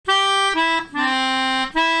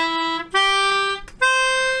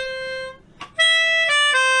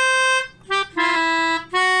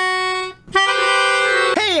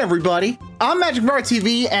everybody. I'm Magic Bar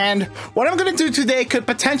TV, and what I'm gonna do today could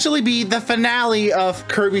potentially be the finale of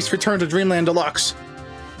Kirby's Return to Dreamland Deluxe.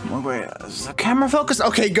 Wait, is the camera focused?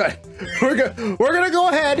 Okay, good. We're gonna go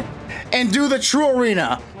ahead and do the true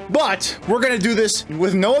arena, but we're gonna do this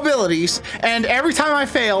with no abilities, and every time I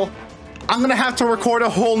fail, I'm gonna have to record a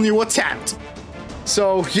whole new attempt.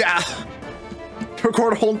 So yeah,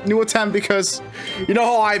 record a whole new attempt because you know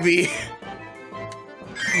how I be.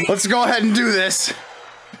 Let's go ahead and do this.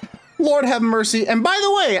 Lord have mercy. And by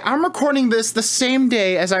the way, I'm recording this the same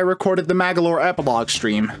day as I recorded the Magalore epilogue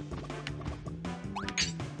stream.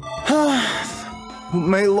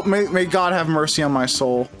 may God have mercy on my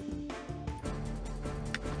soul.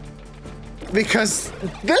 Because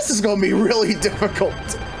this is gonna be really difficult.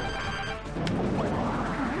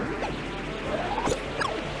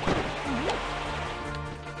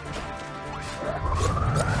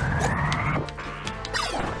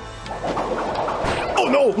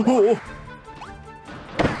 Oh no!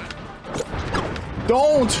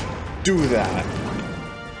 Don't do that.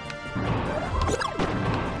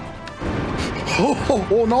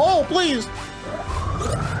 Oh no, please.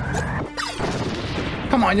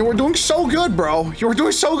 Come on, you were doing so good, bro. You were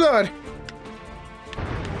doing so good.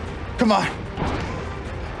 Come on.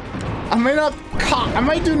 I may not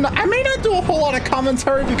do a whole lot of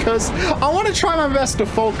commentary because I want to try my best to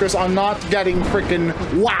focus on not getting freaking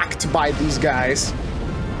whacked by these guys.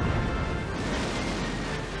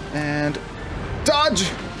 And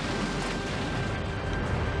dodge.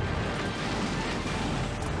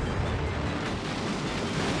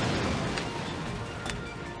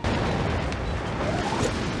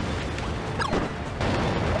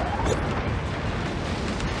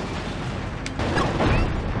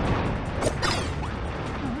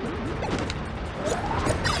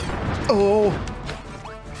 Oh.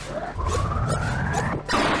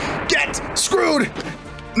 Get screwed!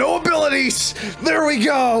 No abilities! There we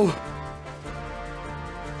go!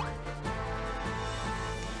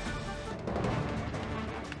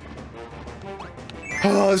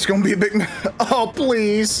 Oh, it's gonna be a big... Oh,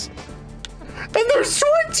 please. And there's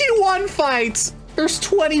 21 fights! There's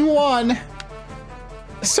 21!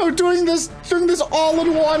 So doing this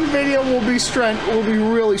all-in-one video will be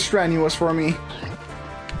really strenuous for me.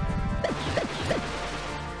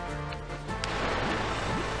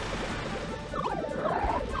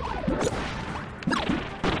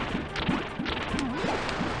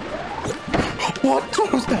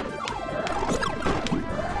 What was that?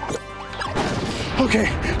 Okay,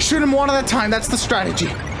 shoot him one at a time. That's the strategy.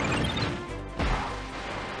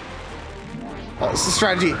 That's the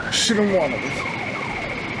strategy. Shoot him one at a time.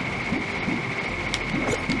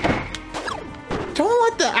 Don't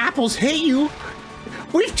let the apples hit you.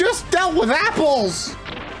 We've just dealt with apples.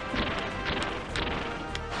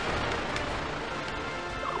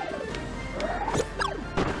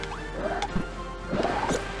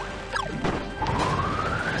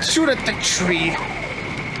 Shoot at the tree.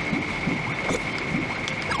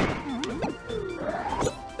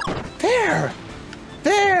 There!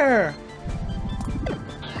 There!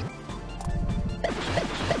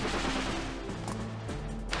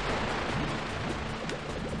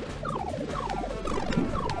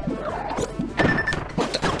 What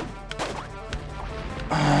the?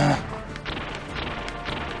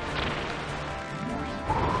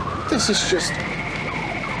 This is just...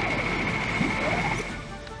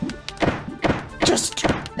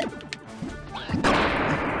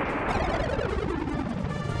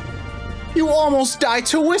 You almost died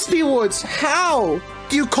to Wispy Woods. How?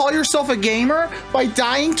 Do you call yourself a gamer by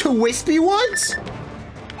dying to Wispy Woods?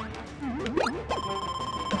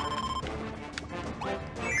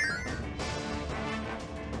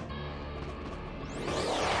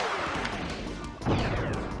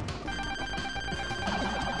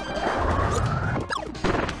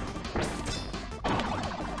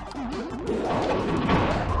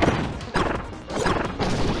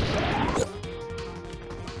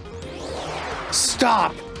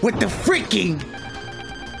 Stop with the freaking...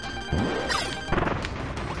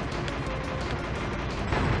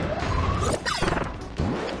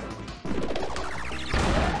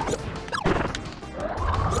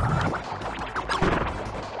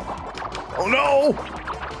 Oh no!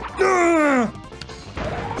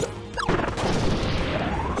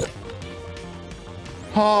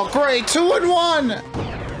 Oh great, 2 in 1!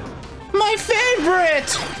 My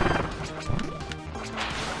favorite!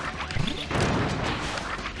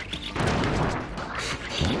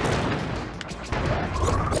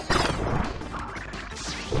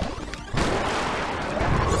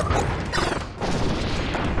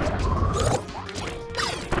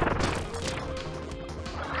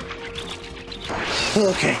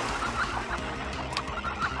 Okay,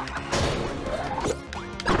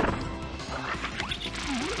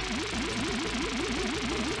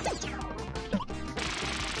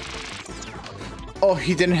 Oh,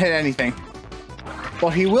 he didn't hit anything.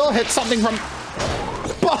 Well, he will hit something from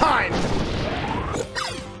behind.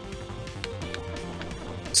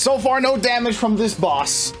 So far, no damage from this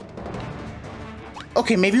boss.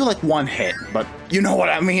 Okay, maybe like one hit, but you know what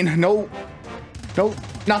I mean. No,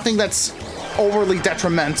 nothing that's overly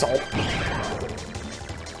detrimental.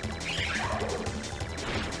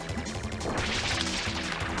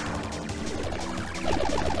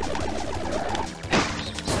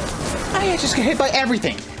 I just get hit by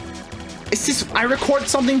everything. It's just, I record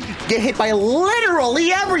something, get hit by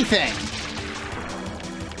literally everything.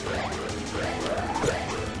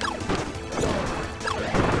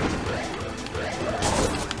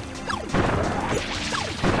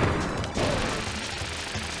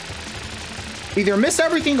 Either miss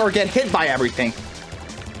everything or get hit by everything.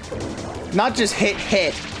 Not just hit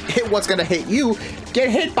what's gonna hit you, get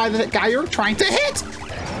hit by the guy you're trying to hit.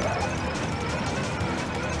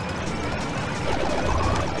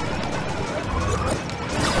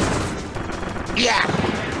 Yeah.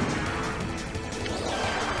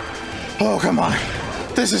 Oh, come on.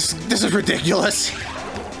 This is ridiculous.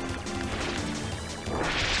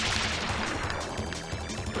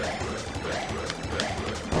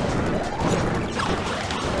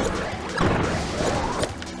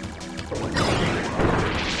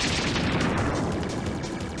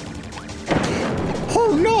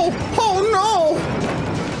 Oh no! Oh no!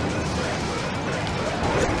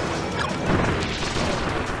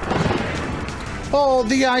 Oh,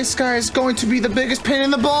 the ice guy is going to be the biggest pain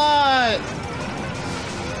in the butt!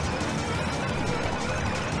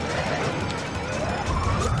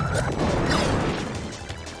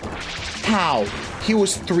 How? He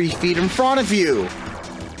was 3 feet in front of you!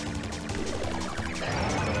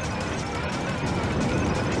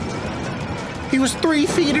 He was 3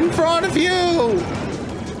 feet in front of you!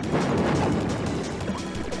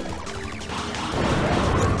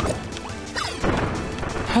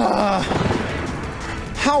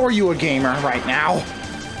 How are you a gamer right now?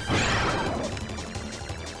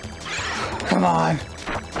 Come on.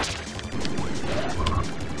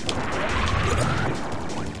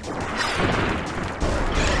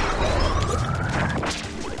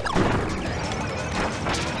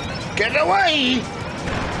 Get away!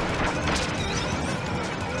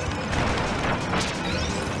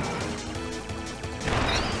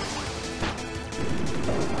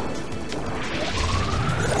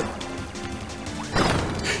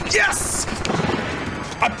 Yes!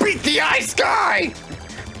 I beat the ice guy!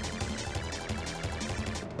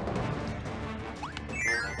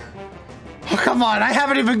 Oh, come on, I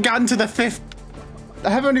haven't even gotten to the fifth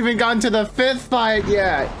fight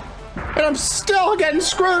yet. And I'm still getting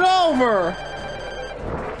screwed over!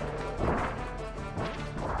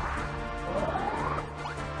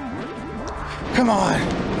 Come on.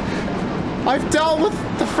 I've dealt with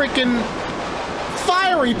the freaking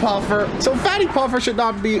fiery puffer, so fatty puffer should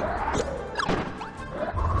not be.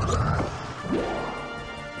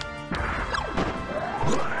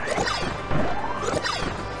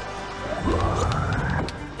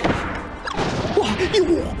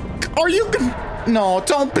 Are you no,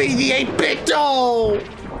 don't be the 8-bit doll!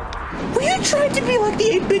 Were you trying to be like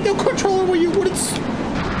the 8-bit doll controller where you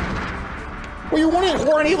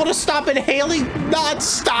weren't able to stop inhaling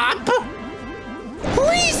non-stop?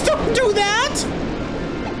 Please don't do that!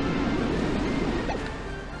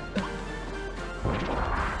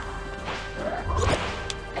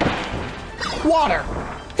 Water!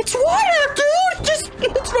 It's water, dude!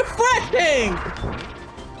 It's refreshing!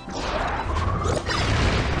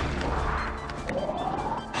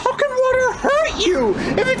 How can water hurt you?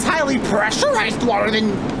 If it's highly pressurized water, then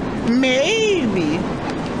maybe.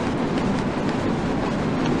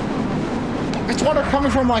 It's water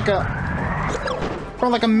coming from like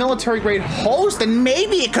a military grade hose, then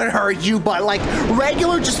maybe it could hurt you, but like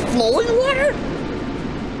regular just flowing water?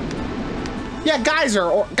 Yeah,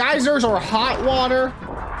 geysers or hot water.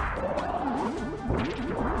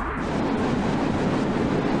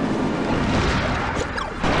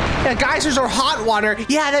 Yeah, geysers or hot water.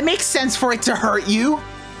 Yeah, that makes sense for it to hurt you.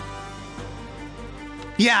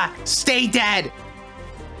 Yeah, stay dead.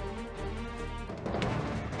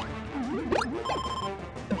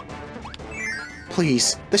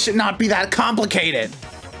 Please, this should not be that complicated.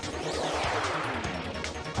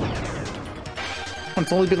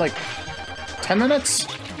 It's only been like 10 minutes?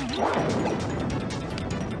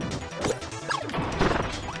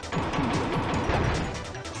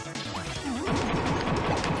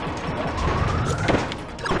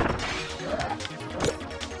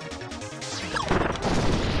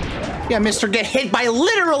 Yeah, mister, get hit by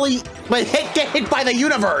literally, get hit by the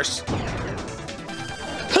universe.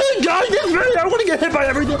 God, get me! I don't want to get hit by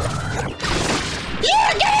everything.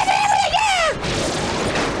 Yeah, get hit by everything!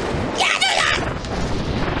 Yeah, do that!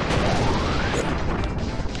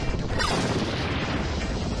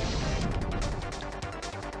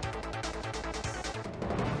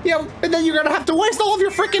 Yeah, and then you're gonna have to waste all of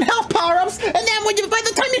your freaking health power-ups, and then by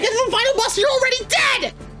the time you get to the final boss, you're already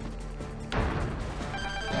dead!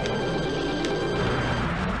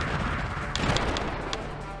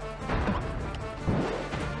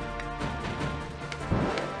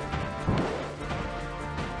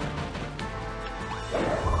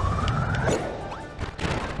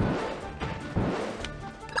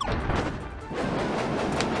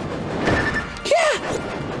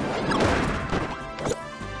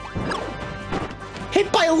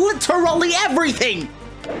 Hit by literally everything!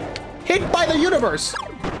 Hit by the universe!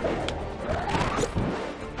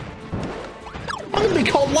 I'm gonna be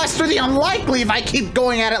called Lester the Unlikely if I keep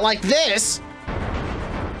going at it like this!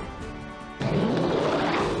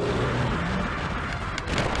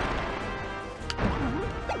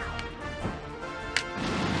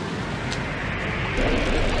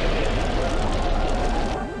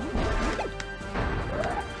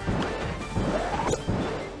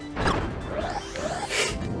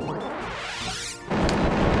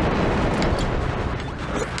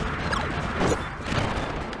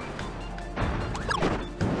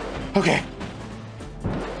 Okay.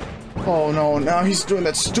 Oh no, now he's doing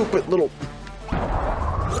that stupid little...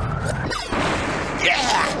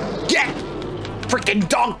 Yeah! Get freaking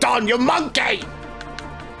dunked on, you monkey!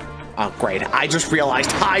 Oh great, I just realized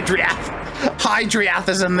Hydrath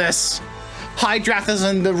is in this. Hydrath is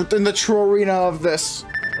in the true arena of this.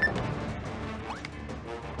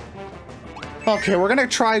 Okay, we're gonna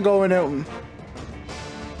try going in.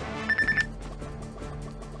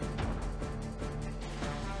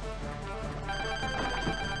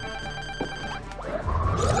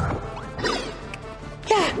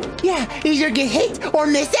 Yeah, either get hit or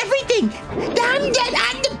miss everything.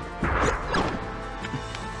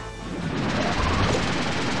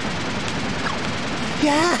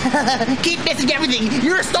 Yeah, keep missing everything.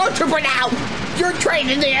 You're a stormtrooper now. You're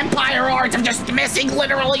trained in the Empire arts of just missing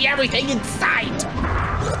literally everything in sight.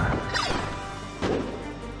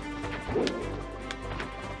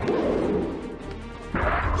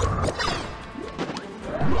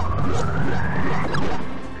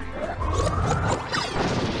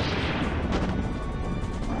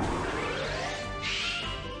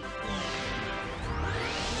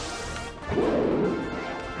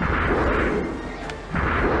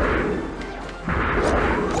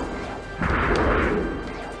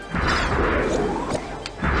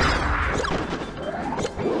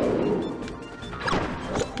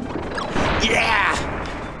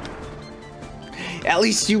 At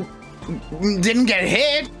least you didn't get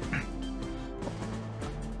hit.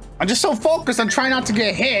 I'm just so focused on trying not to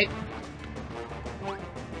get hit.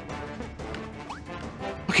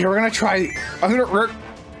 Okay, we're gonna try. I'm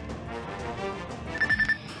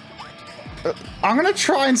gonna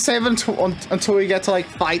try and save until we get to like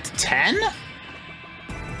fight 10.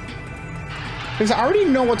 Because I already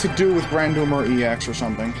know what to do with Grand Doom or EX or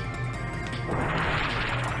something.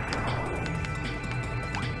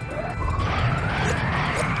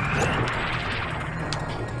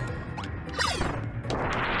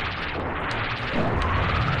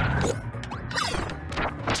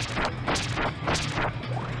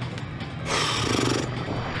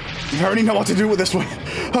 I already know what to do with this one.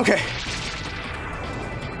 Okay.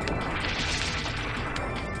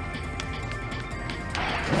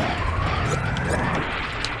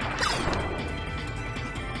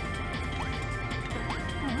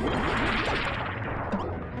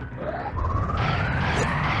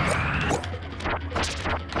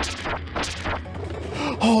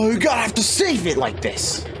 Oh, you gotta have to save it like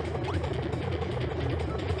this.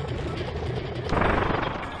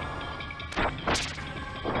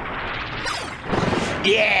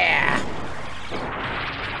 Yeah!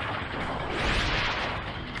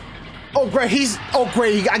 Oh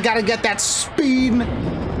great, I gotta get that speed.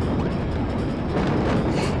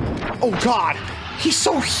 Oh god, he's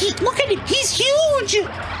so look at him, he's huge!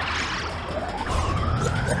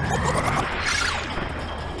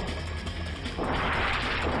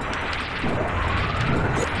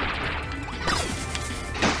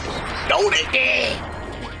 Don't it!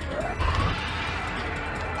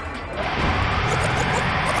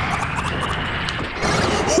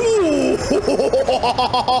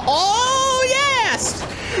 Oh, yes!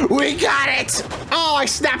 We got it! Oh, I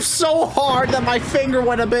snapped so hard that my finger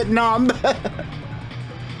went a bit numb.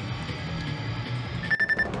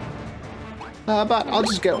 But I'll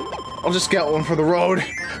just get one for the road.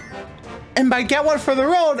 And by get one for the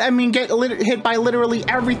road, I mean get hit by literally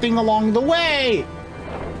everything along the way.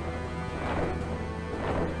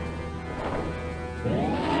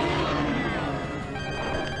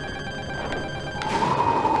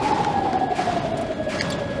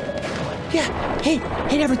 Yeah, hit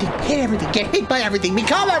everything, get hit by everything,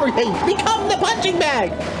 become everything, become the punching bag!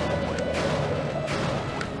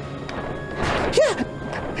 Yeah,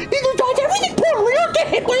 either dodge everything poorly or get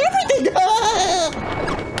hit by everything!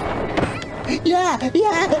 Yeah,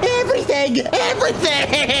 everything!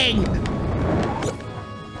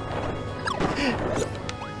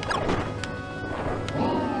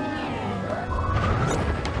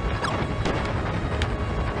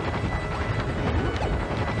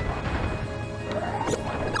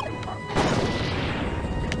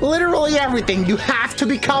 Literally everything. You have to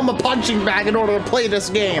become a punching bag in order to play this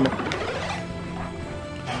game.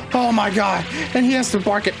 Oh my god. And he has to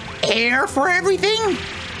bark at air for everything?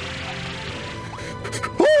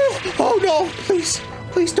 Oh no, please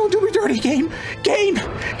don't do me dirty, game,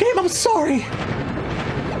 I'm sorry.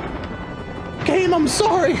 Game, I'm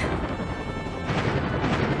sorry.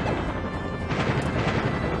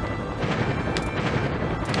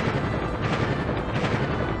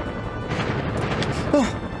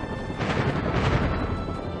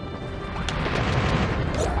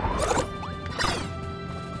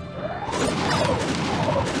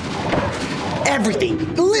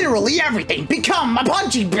 Everything, literally everything, become a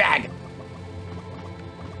punching bag!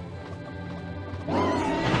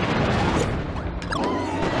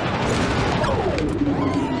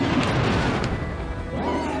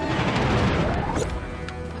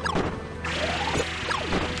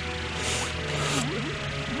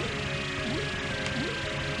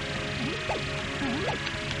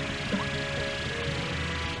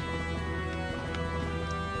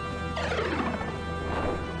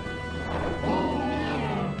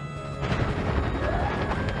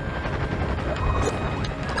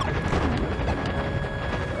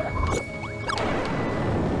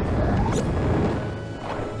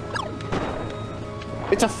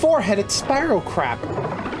 It's a four-headed spiral crab.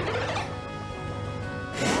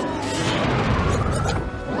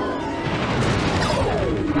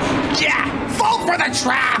 Yeah! Fall for the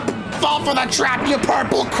trap! Fall for the trap, you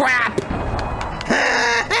purple crap!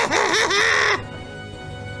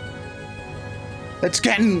 It's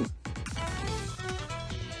getting...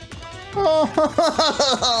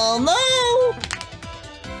 Oh,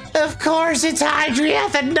 no! Of course, it's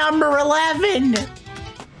Hydriath at number 11!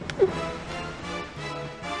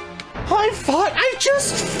 I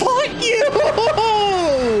just fought you!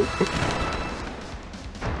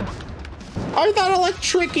 I thought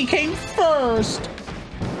Electricky came first.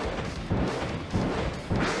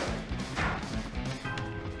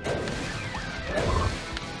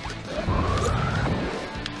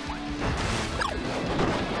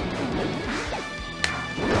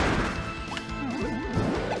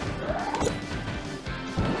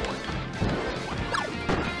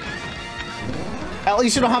 At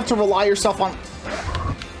least you don't have to rely yourself on...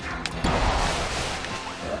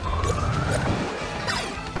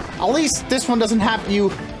 At least this one doesn't have you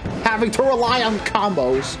having to rely on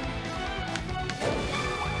combos.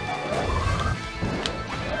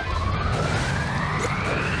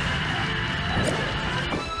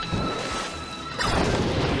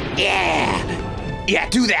 Yeah,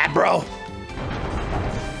 do that, bro.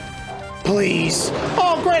 Please.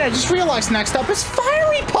 Oh, great, I just realized next up is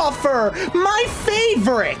Fiery Puffer, my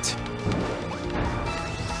favorite.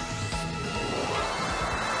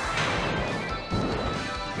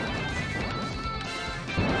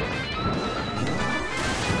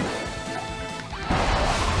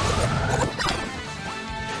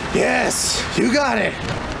 Yes, you got it.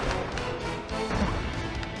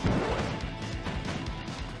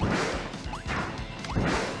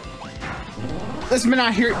 This man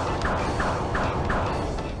out here.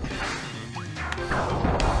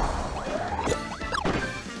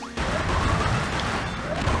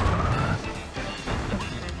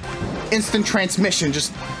 Instant transmission,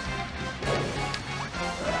 just...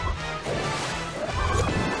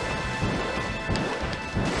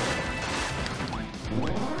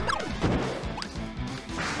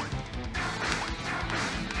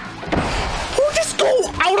 Oh, just go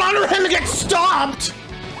out under him and get stomped!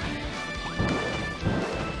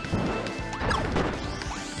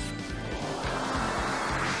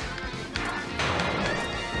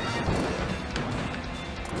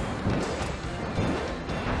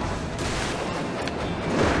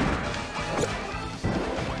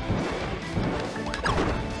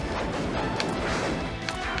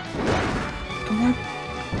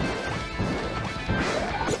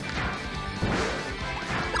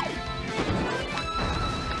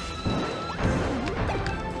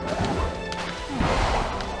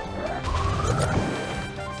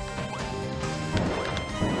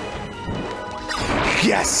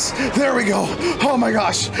 Yes, there we go. Oh my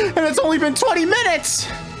gosh, and it's only been 20 minutes.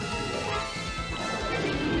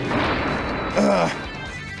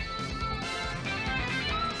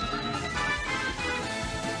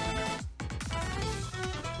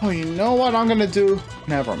 Oh, you know what I'm gonna do?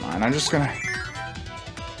 Never mind, I'm just gonna...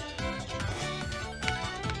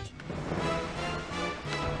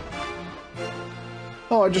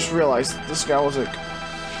 Oh, I just realized this guy was like...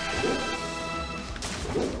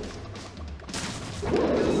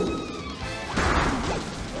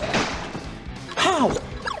 How?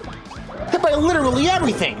 Hit by literally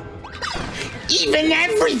everything! Even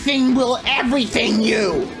everything will everything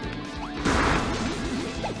you!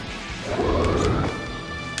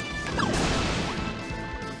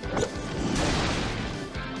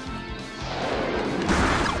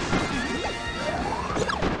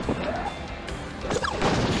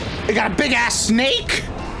 You got a big ass snake?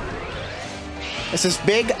 It's this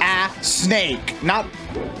big ass snake, not,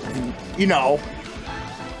 you know.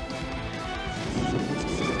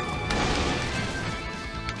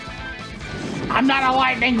 I'm not a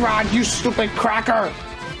lightning rod, you stupid cracker!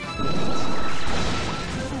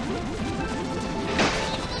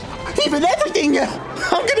 Even everything,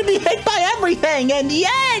 I'm gonna be hit by everything in the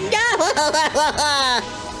end!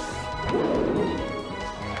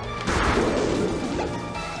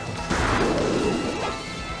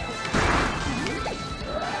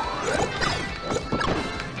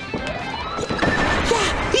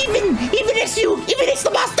 Even if the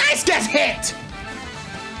boss dice gets hit!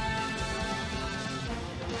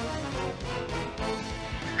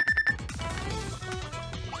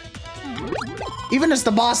 Even as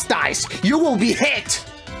the boss dies, you will be hit!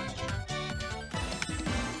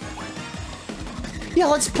 Yeah,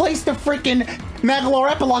 let's place the freaking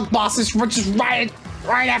Megalor Epilogue bosses which is right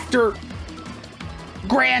after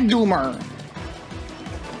Grand Doomer.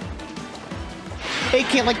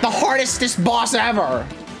 AK like the hardest boss ever.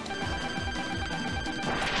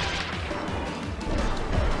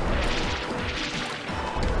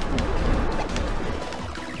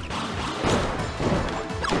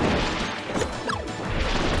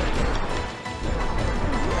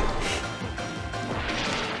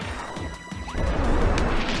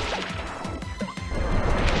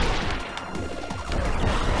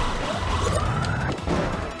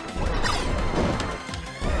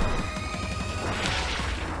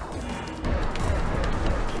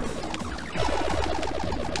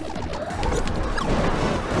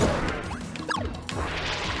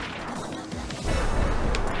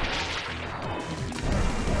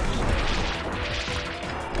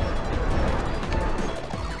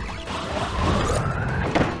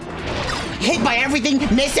 Hit by everything,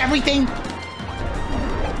 miss everything.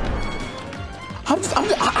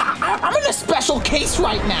 I'm in a special case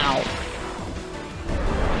right now.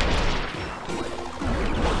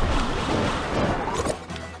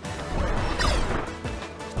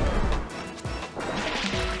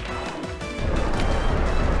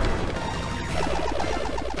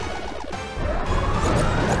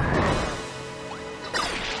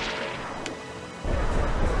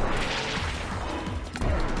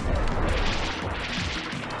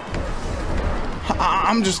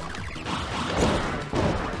 I'm just...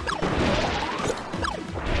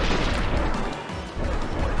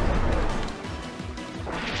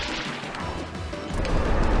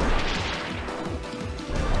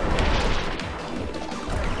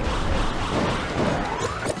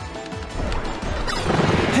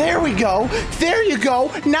 There we go. There you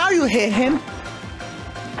go. Now you hit him.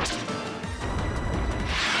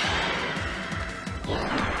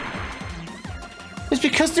 It's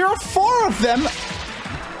because there are 4 of them.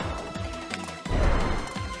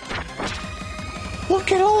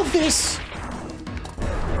 Look at all of this.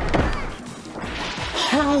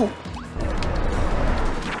 How?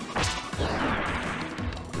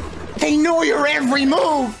 They know your every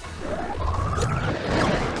move.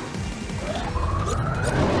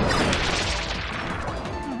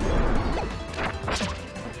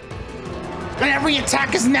 And every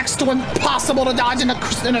attack is next to impossible to dodge in a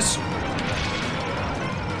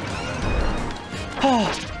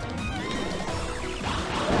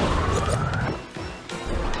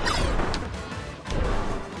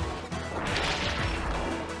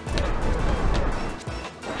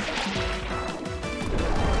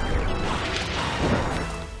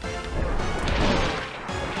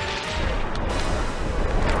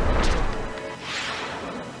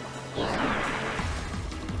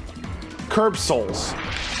Curb Souls.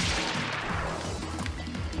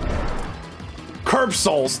 Curb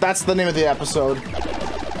Souls, that's the name of the episode.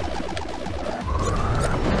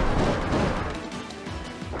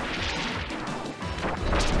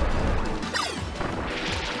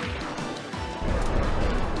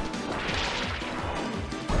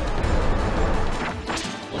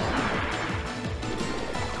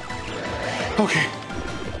 Okay.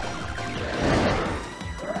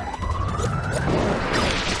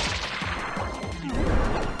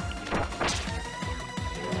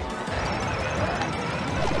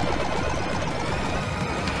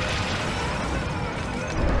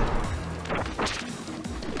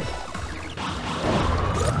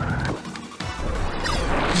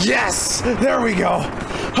 Yes! There we go.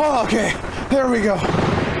 Oh, okay. There we go.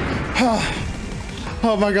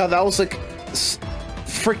 Oh my god, that was like...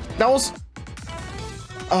 That was...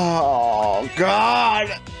 Oh god!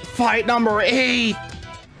 Fight number 8!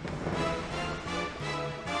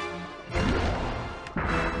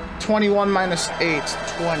 21 minus 8,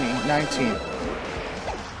 20, 19.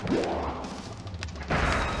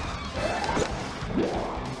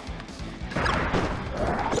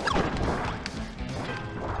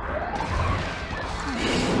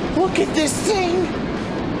 Look at this thing!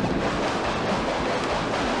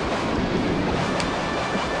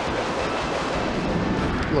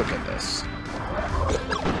 Look at this.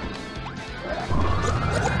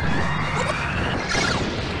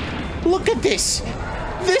 Look at this!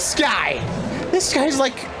 This guy! This guy's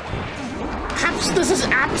like... This is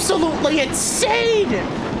absolutely insane!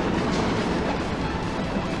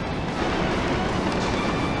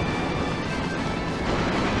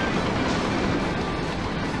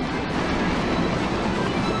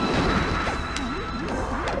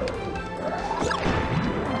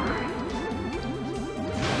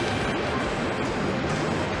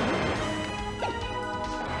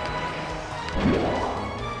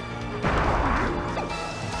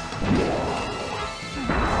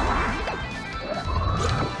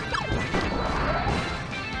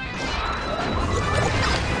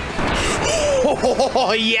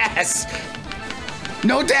 Oh, yes!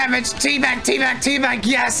 No damage! Teabag, teabag, teabag,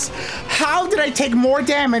 yes! How did I take more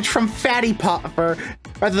damage from Fatty Puffer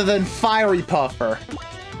rather than Fiery Puffer?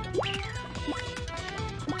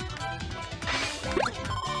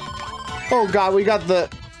 Oh god, we got the...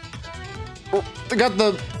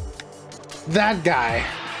 That guy.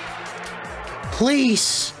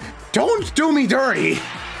 Please, don't do me dirty!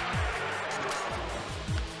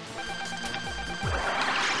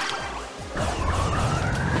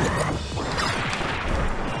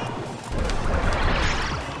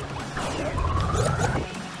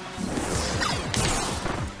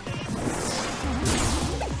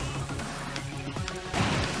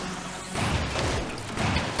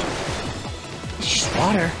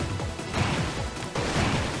 Water.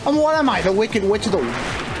 What am I? The Wicked Witch of the...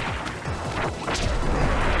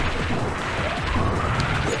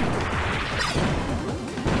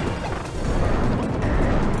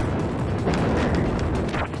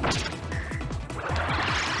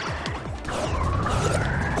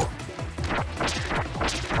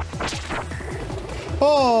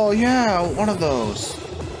 Oh, yeah, one of those.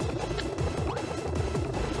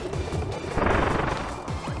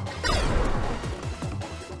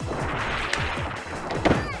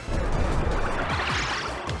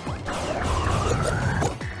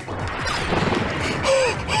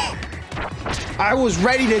 I was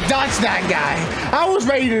ready to dodge that guy. I was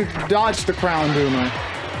ready to dodge the Crown Doomer.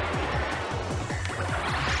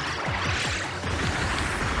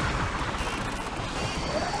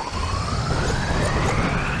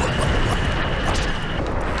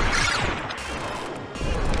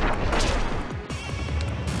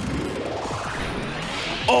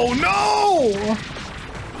 Oh no!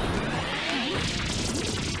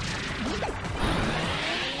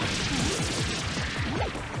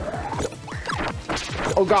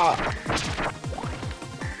 Oh god.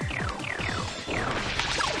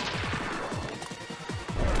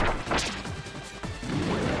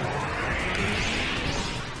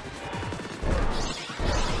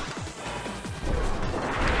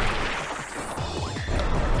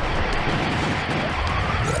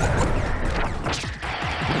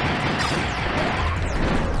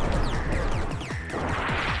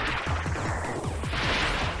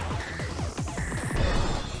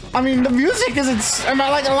 I mean, the music is, I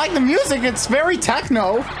like the music, it's very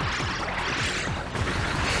techno.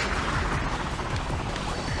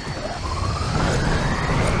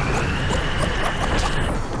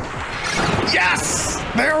 Yes!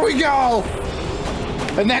 There we go!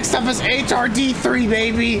 The next up is HRD3,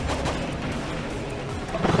 baby.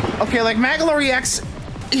 Okay, like Magolor EX,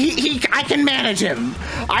 I can manage him.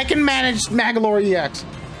 I can manage Magolor EX.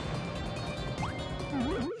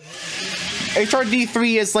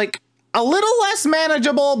 HRD3 is like a little less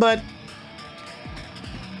manageable, but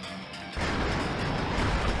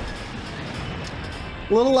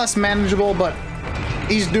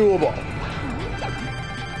he's doable.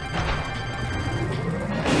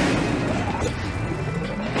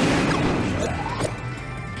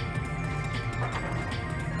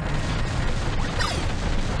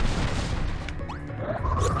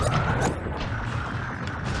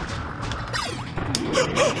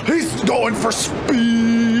 He's going for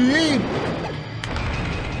speed.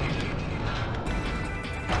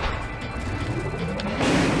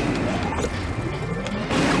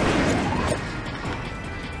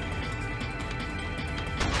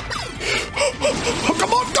 Oh,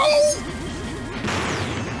 come on, go!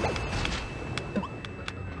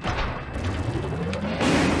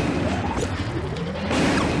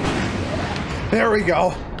 There we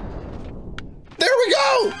go. There we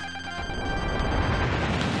go!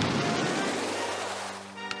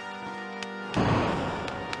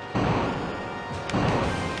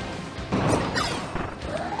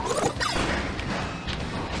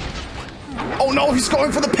 Oh no, he's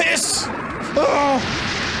going for the piss! Ugh.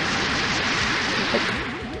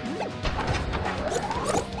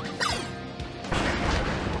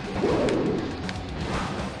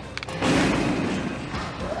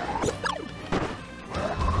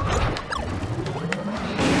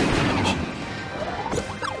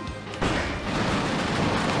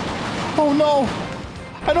 Oh no!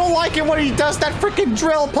 I don't like it when he does that freaking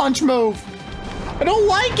drill punch move! I don't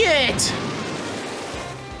like it!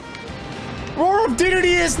 Roar of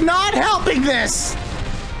Dignity is not helping this!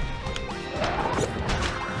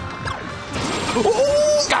 Ooh,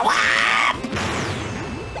 go up!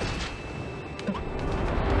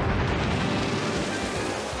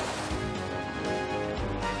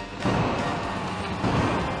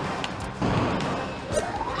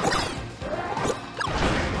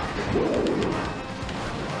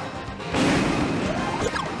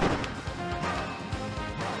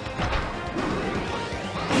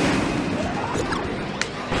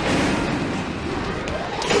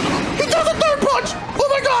 Oh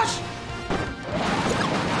my gosh!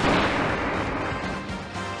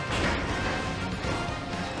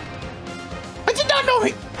 I did not know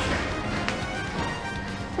he...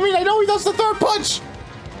 I mean, I know he does the third punch!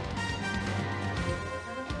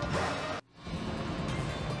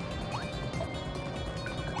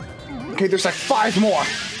 Okay, there's like 5 more.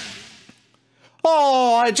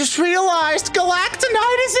 Oh, I just realized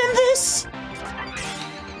Galactonite is in this!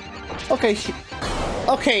 Okay,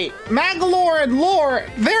 okay, Magolor and Lore,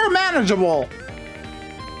 they're manageable.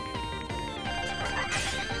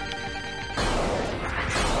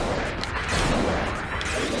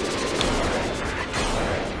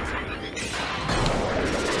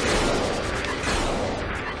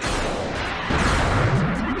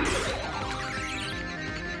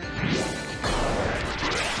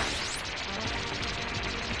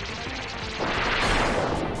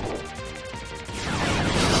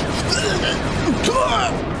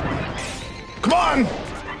 Come on!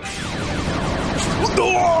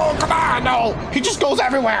 Oh, come on, no! He just goes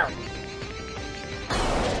everywhere!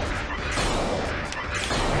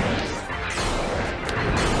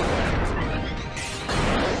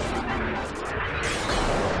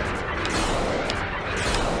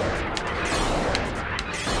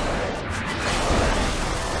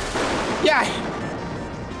 Yeah!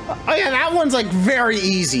 Oh yeah, that one's like very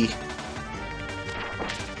easy.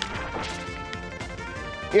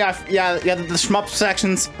 Yeah, the shmup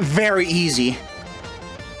section's very easy.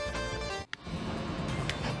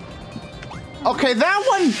 Okay, that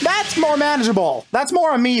one, that's more manageable. That's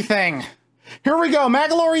more a me thing. Here we go,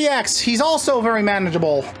 Magolor EX. He's also very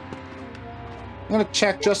manageable. I'm gonna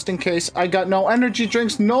check just in case. I got no energy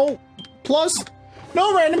drinks, no plus,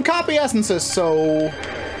 no random copy essences, so...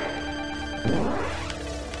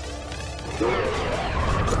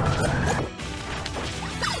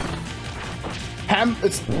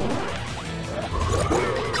 It's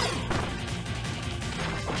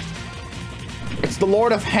the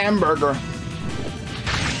Lord of Hamburger.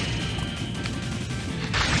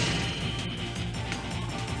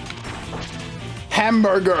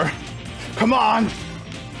 Hamburger. Come on.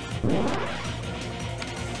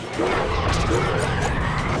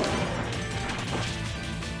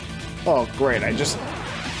 Oh, great. I just...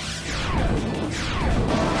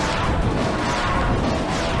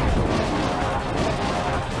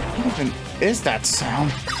 What even is that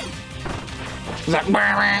sound? Is that...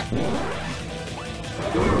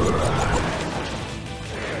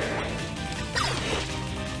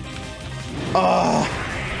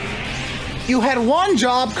 You had one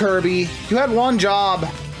job, Kirby. You had one job.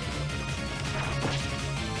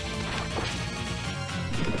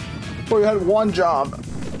 Boy, you had one job.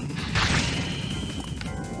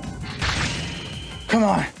 Come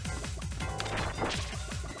on.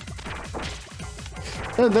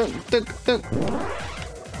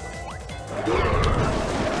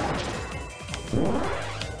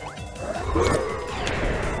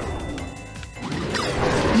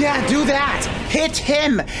 Yeah, do that. Hit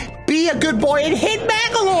him. Be a good boy and hit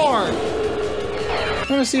Magolor.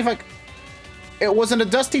 gonna see if I... It was in a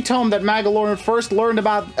dusty tome that Magaloran first learned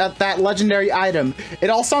about that legendary item. It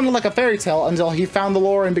all sounded like a fairy tale until he found the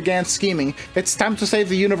lore and began scheming. It's time to save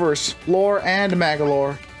the universe, lore and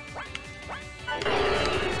Magalore.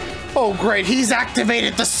 Oh great, he's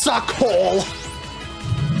activated the suck hole!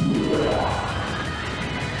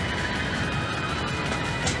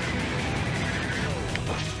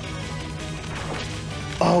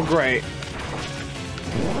 Oh great.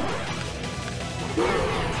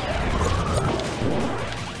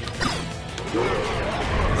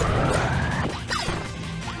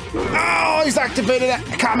 Oh, he's activated it!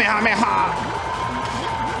 Kamehameha!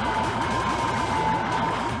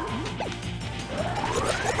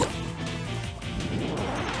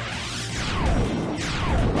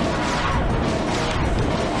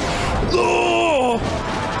 Oh!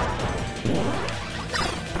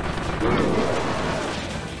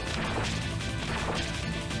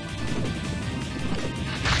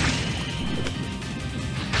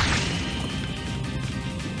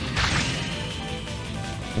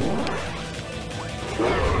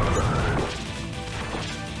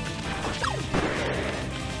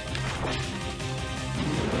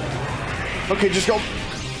 Okay, just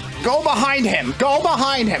go behind him. Go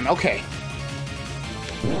behind him. Okay.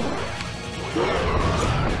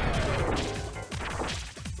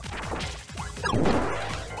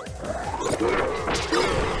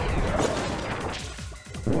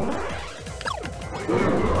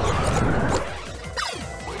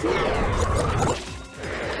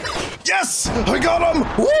 Yes! I got him!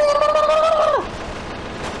 Woo!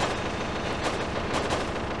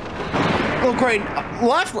 Oh, great.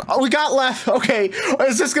 Left? We got left. Okay.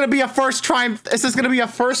 Is this going to be a first try? Is this going to be a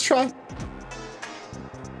first try?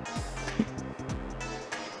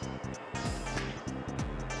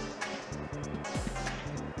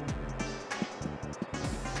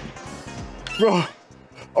 Bro,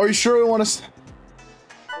 are you sure we want to...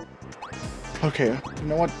 Okay, you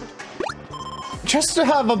know what? Just to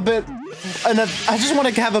have a bit... I just want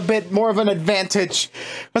to have a bit more of an advantage.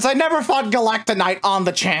 Because I never fought Galactonite on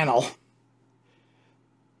the channel.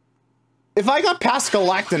 If I got past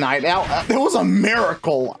Galactonite, it was a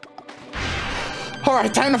miracle.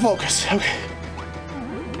 Alright, time to focus. Okay.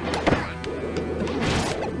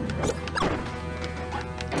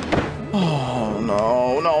 Oh,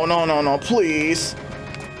 no, no, no, no, no, please.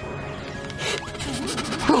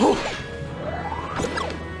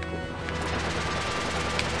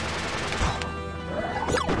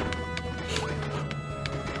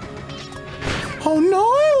 Oh, no,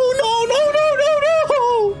 no, no, no, no,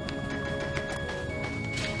 no!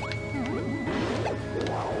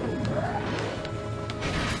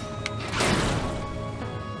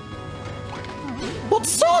 What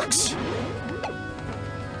sucks?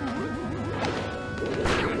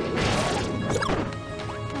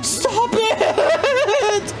 Stop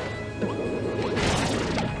it!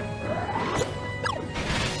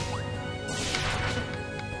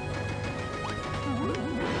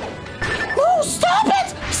 No, stop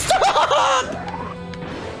it! Stop!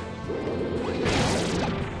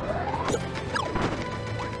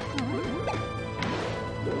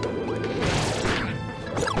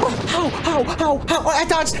 How? I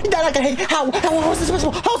dodged! Then I got hit! How is this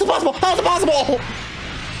possible? How is it possible? How is it possible?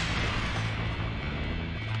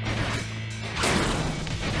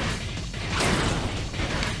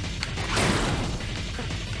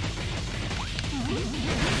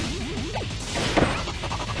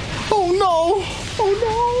 Oh no! Oh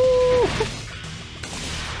no!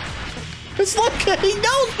 It's like he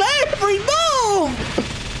knows every move!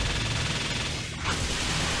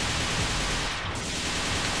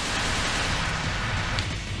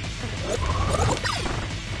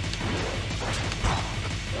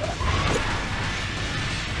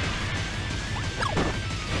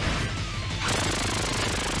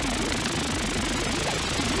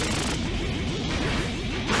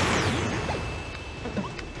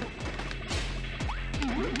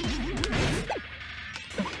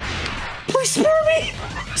 Spare me!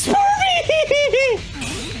 Spare me!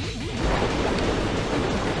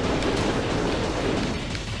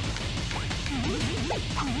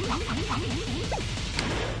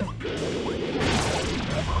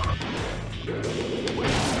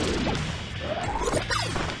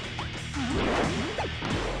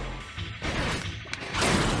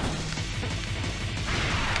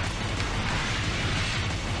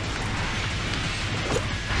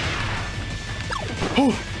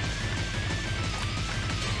 Oh.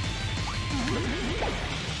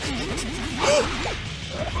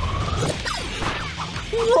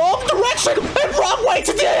 Wrong direction and wrong way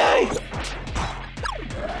today! 「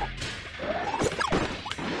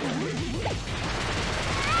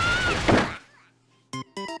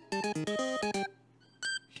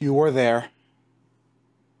were there.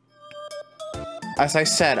 As I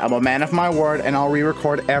said, I'm a man of my word, and I'll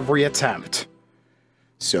re-record every attempt.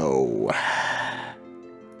 So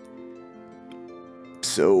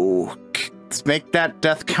let's make that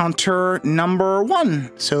death counter number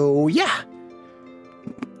 1. So yeah.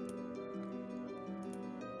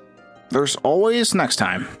 There's always next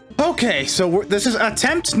time. Okay, so this is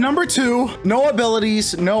attempt number 2. No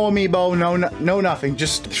abilities, no amiibo, no nothing.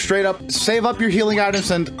 Just straight up save up your healing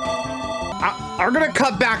items, and I'm gonna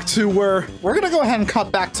cut back to where we're gonna go ahead and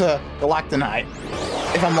cut back to Galactonite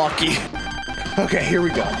if I'm lucky. Okay, here we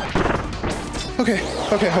go. Okay.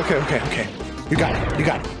 You got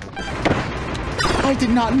it. I did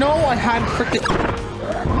not know I had freaking.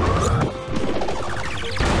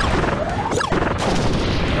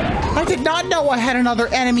 I did not know I had another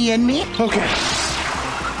enemy in me. Okay.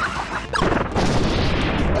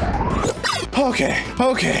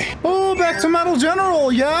 Oh, back to Metal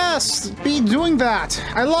General. Yes, be doing that.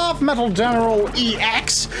 I love Metal General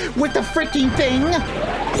EX with the freaking thing.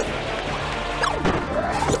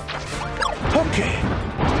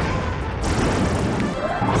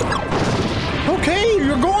 Okay,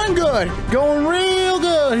 you're going good. Going real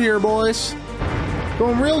good here, boys.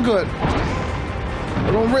 Going real good.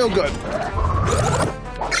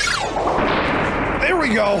 There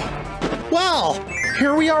we go. Well,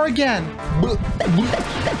 here we are again.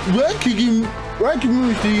 Ranking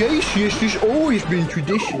with the Asians has always been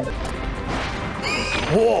tradition.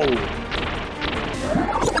 Whoa.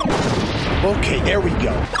 Okay, there we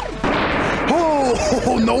go.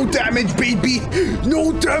 Oh, no damage, baby.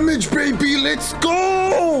 Let's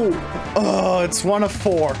go. It's 1 of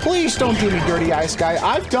 4. Please don't do me dirty, Ice Guy.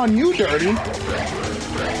 I've done you dirty.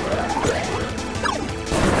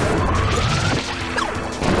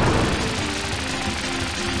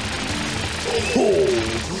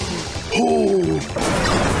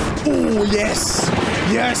 Oh,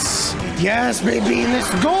 yes, baby. Let's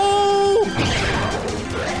go.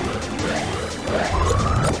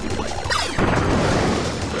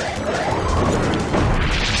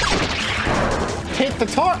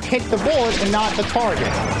 Hit the board and not the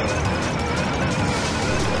target.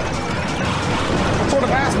 What sort of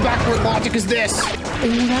ass backward logic is this?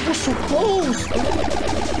 Oh, that was so close.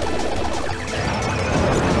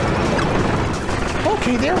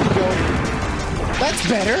 Okay, there we go. That's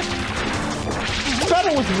better. It's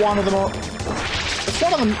better with one of them.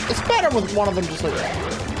 It's better with one of them just like that.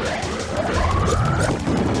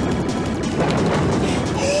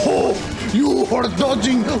 Oh, you are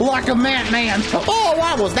dodging like a madman. Oh,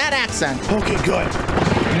 what was that accent? Okay, good.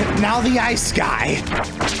 Now the Ice Guy.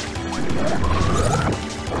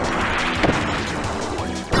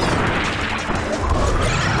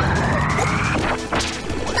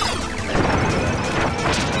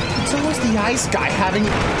 It's always the Ice Guy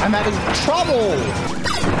I'm having trouble.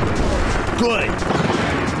 Good.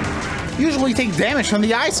 Usually take damage from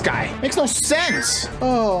the Ice Guy. Makes no sense.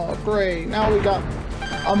 Oh, great. Now we got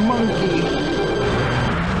a monkey.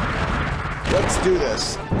 Let's do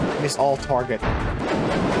this. Miss all target.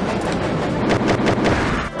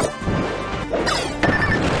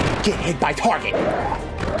 Get hit by target.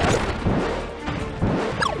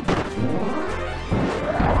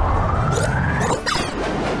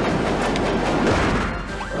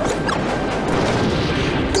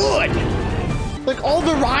 Good. Like all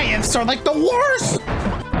the Ryans are like the worst.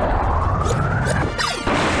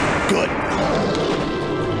 Good.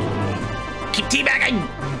 Keep teabagging.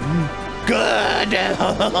 Good.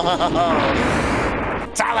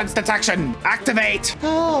 Silence detection. Activate.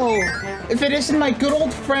 Oh, if it isn't my good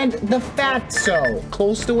old friend, the Fatso.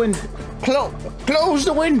 Close the window. Close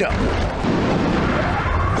the window.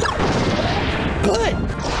 Good.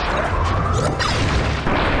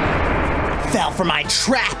 Fell for my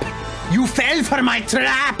trap. You fell for my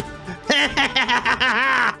trap.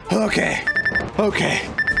 Okay.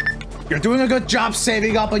 You're doing a good job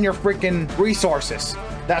saving up on your freaking resources.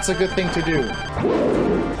 That's a good thing to do.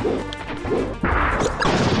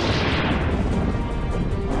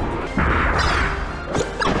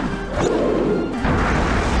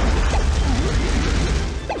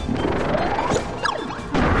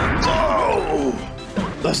 Oh,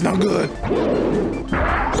 that's not good.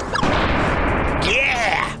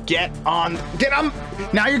 Yeah, get on.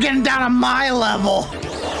 Now you're getting down on my level.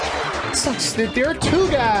 It sucks that there are 2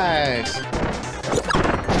 guys.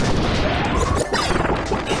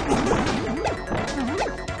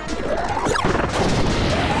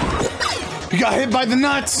 You got hit by the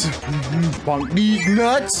nuts. Bunk these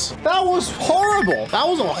nuts. That was horrible. That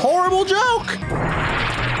was a horrible joke.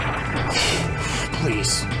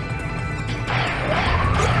 Please.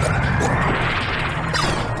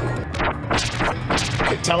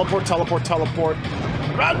 teleport, teleport, teleport.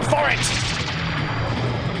 Run for it!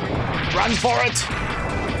 Run for it!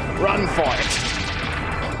 Run for it!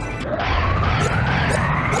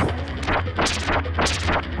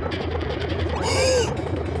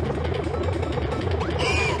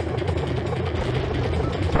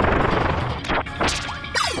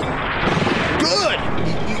 Good!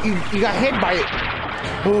 You got hit by it.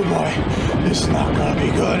 Oh boy, this is not gonna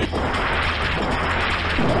be good.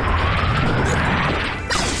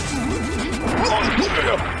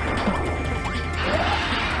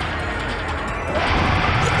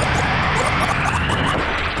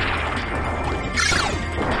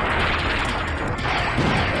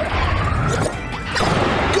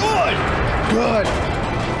 Good.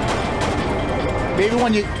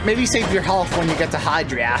 Maybe save your health when you get to high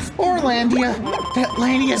draft. Or Landia.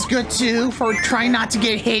 Landia's good too for trying not to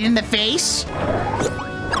get hit in the face.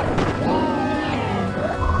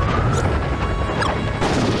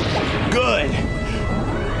 Good.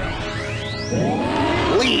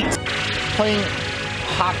 Lead. Playing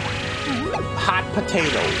hot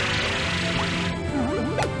potato.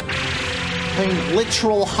 Playing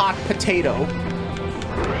literal hot potato.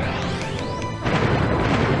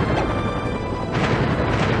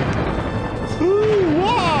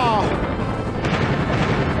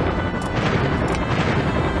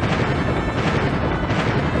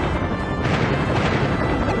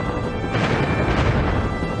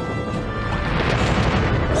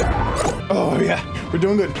 Oh yeah, we're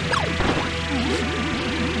doing good.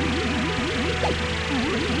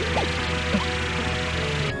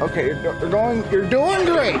 Okay, you're doing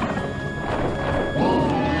great.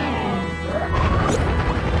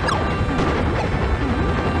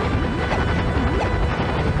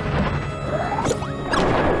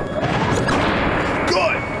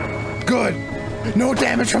 Good. No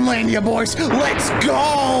damage from Landia, boys. Let's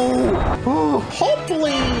go. Ooh,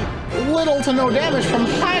 hopefully, little to no damage from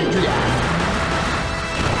Hydra.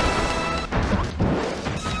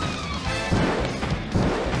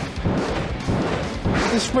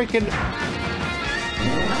 This freaking...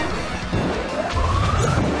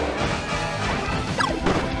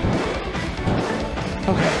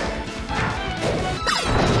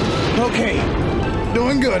 Okay.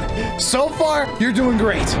 Doing good. So far, you're doing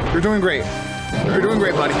great. You're doing great. You're doing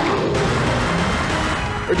great, buddy.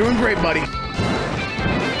 You're doing great, buddy.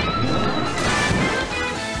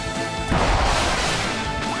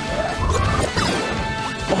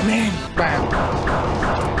 Oh, man. Bam.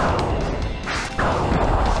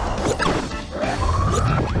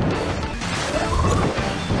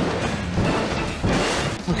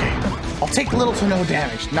 Okay. I'll take little to no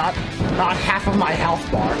damage. Not half of my health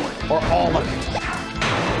bar, or all of it.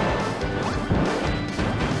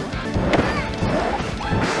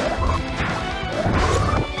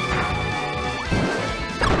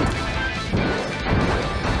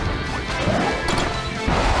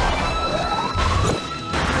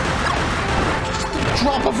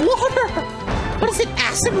 Drop of water! What is it,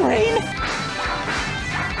 acid rain?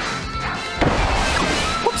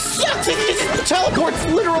 What sucks? It just teleports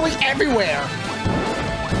literally everywhere.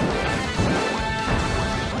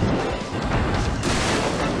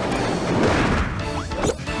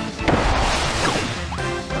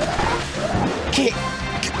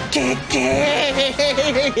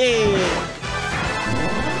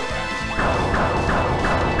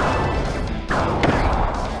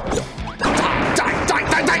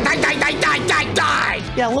 Die!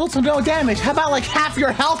 Yeah, little to no damage. How about like half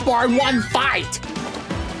your health bar in one fight?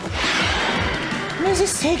 This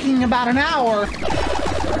is taking about an hour.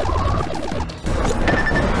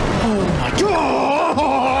 Oh my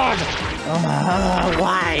god!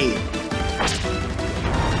 Why?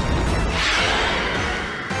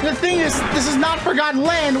 The thing is, this is not Forgotten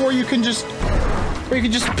Land where you can just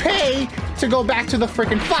pay to go back to the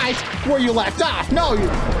freaking fight where you left off. No, you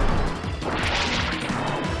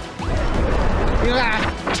gotta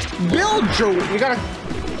you gotta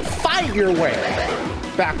fight your way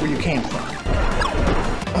back where you came from.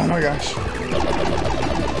 Oh my gosh.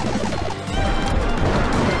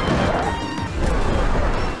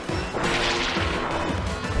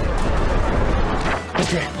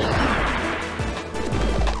 Okay.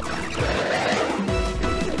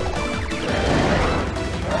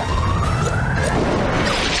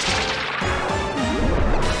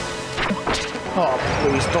 Oh,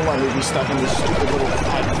 please, don't let me be stuck in this stupid little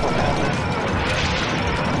fight forever.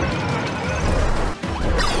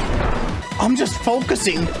 I'm just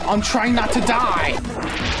focusing on trying not to die.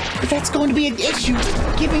 But that's going to be an issue,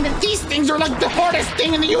 given that these things are like the hardest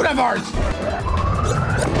thing in the universe.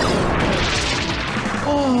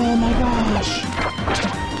 Oh my gosh.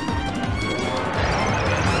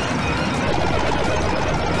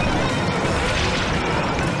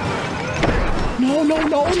 no,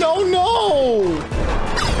 no, no, no, no!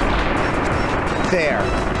 There.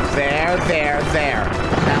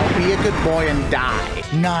 Now be a good boy and die.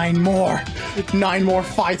 9 more. 9 more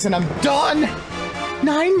fights and I'm done.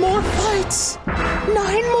 9 more fights. 9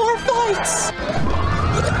 more fights.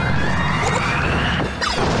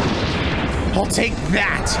 I'll take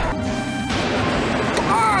that.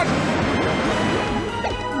 God.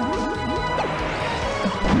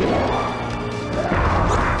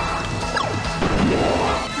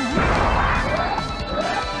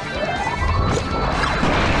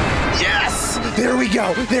 Yes! There we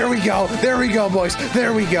go. There we go. There we go, boys.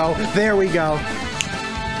 There we go. There we go.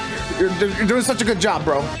 You're doing such a good job,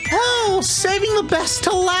 bro. Oh, saving the best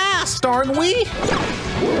to last, aren't we?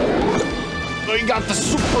 We got the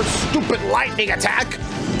super stupid lightning attack.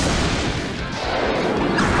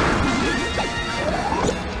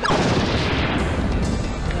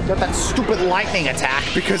 Got that stupid lightning attack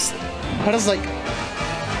because that is like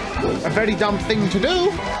a very dumb thing to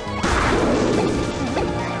do.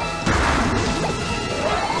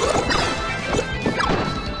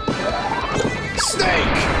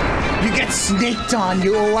 Snake! You get snaked on,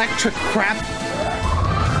 you electric crap.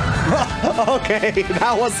 Okay,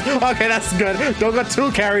 that's good. Don't get too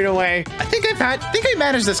carried away. I think I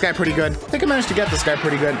managed this guy pretty good. I think I managed to get this guy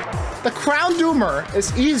pretty good. The Crown Doomer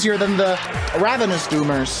is easier than the Ravenous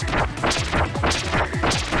Doomers.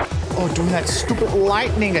 Oh, doing that stupid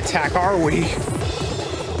lightning attack, are we?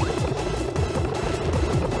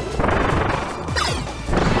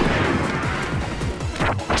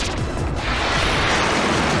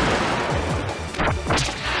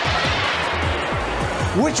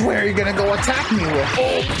 Which way are you gonna go attack me with?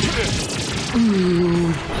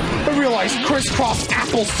 I realized crisscross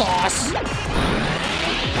applesauce.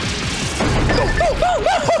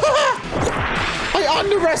 I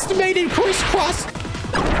underestimated crisscross.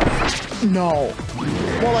 No.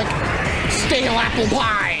 More like stale apple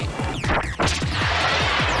pie.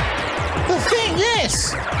 The thing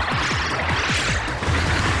is,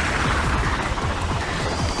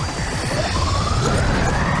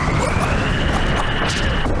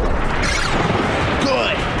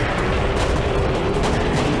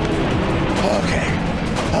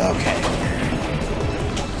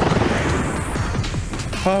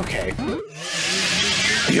 Okay.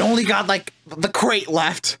 You only got like the crate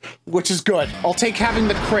left, which is good. I'll take having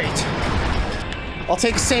the crate. I'll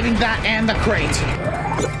take saving that and the crate.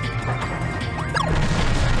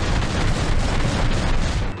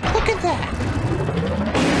 Look at that.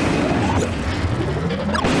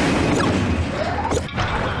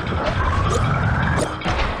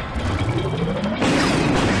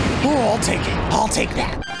 Oh, I'll take it. I'll take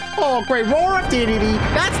that. Oh, great roar of DDD.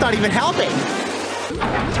 That's not even helping.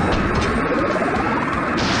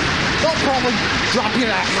 They'll probably drop you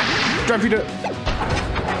to...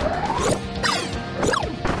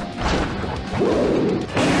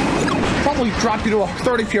 Probably drop you to a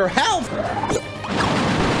 30 for your health.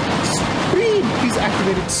 Speed. He's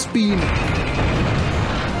activated speed.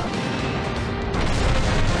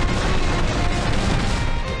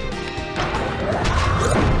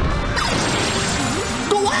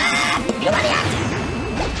 Go up! You idiot!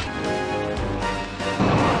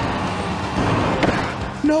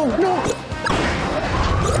 No, no.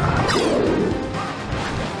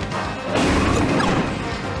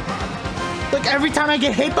 Like every time I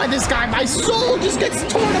get hit by this guy, my soul just gets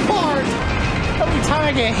torn apart. Every time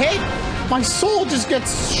I get hit, my soul just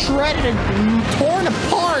gets shredded and torn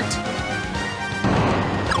apart.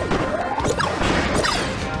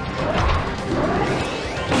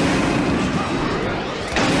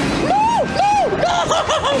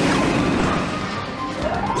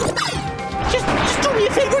 Just do me a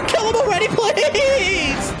favor, kill him already,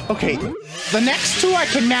 please! Okay, the next two I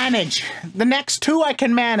can manage. The next two I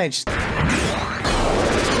can manage.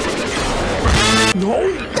 No,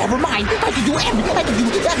 never mind. I can do everything. I can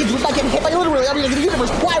do it by getting hit by literally everything in the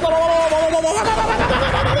universe. Why?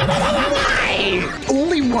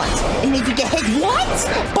 Only once. And if you get hit once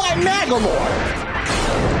by Magalore.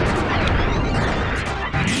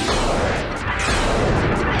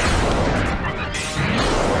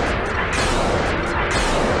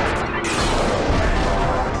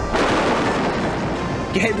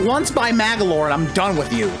 Get hit once by Magalore and I'm done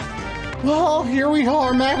with you. Well, here we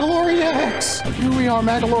are, Magalore EX. Here we are,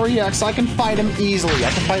 Magalore EX. I can fight him easily.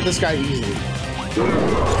 I can fight this guy easily.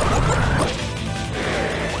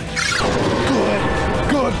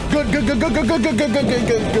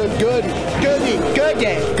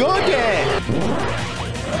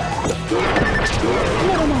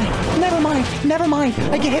 Never mind.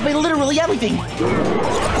 I get hit by literally everything.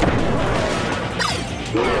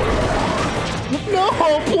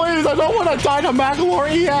 No, please, I don't want to die to Magolor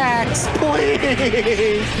EX.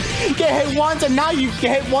 Please. Get hit once, and now you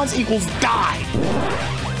get hit once equals die.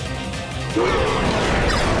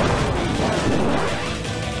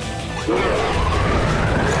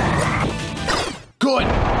 Good.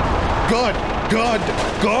 Good. Good.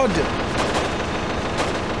 Good.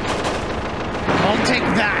 I'll take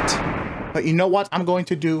that. But you know what I'm going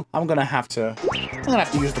to do? I'm gonna have to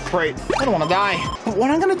use the crate. I don't want to die. But what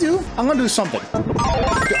I'm gonna do? I'm gonna do something.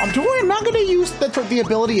 I'm not gonna use the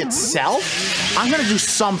ability itself. I'm gonna do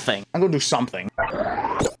something. I'm gonna do something.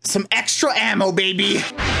 Some extra ammo, baby.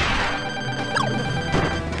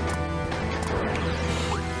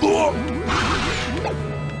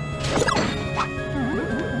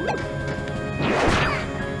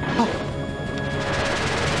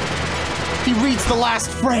 He reads the last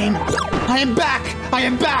frame. I am back. I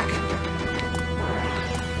am back.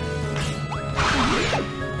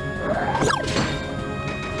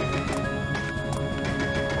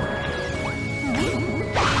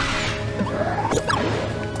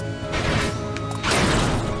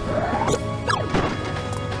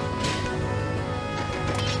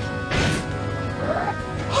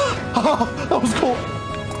 Oh, that was cool.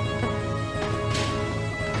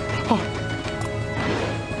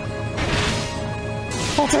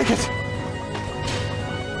 I'll take it.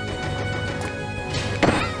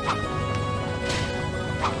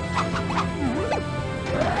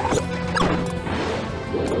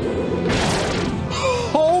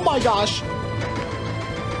 Oh my gosh.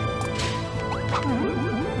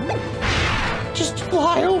 Just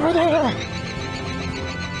fly over there.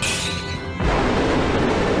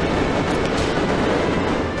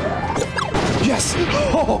 Yes!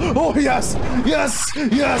 Oh yes! Yes!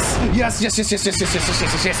 Yes! Yes! Yes! Yes! Yes! Yes! Yes! Yes! Yes!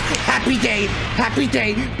 Yes! Yes! Happy day! Happy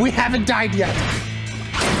day! We haven't died yet.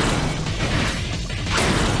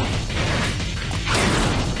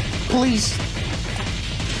 Please.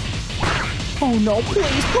 Oh no!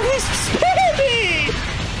 Please! Please spare me!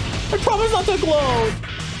 I promise not to glow.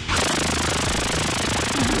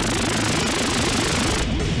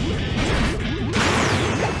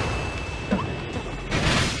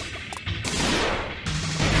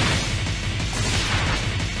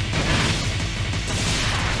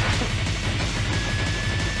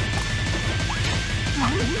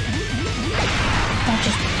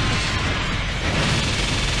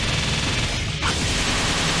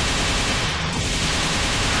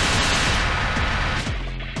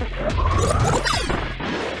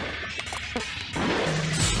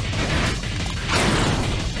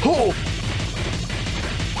 Oh!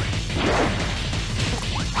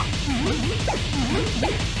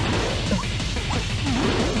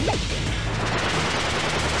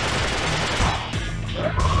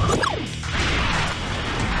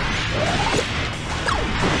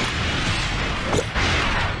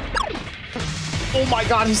 Oh my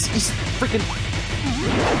god, he's freaking...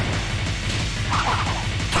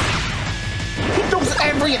 He knows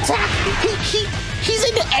every attack! He's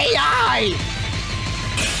into AI!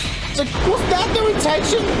 It's like, was that their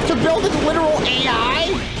intention? To build a literal AI?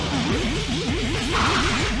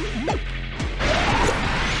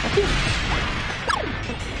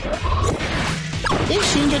 I think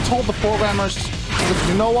Shinja told the programmers,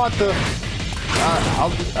 you know what, I'll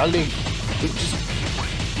just...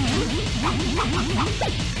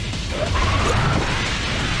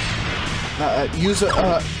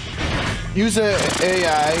 use a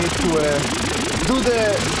AI to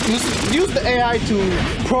use the AI to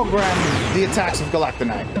program the attacks of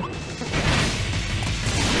Galactonite.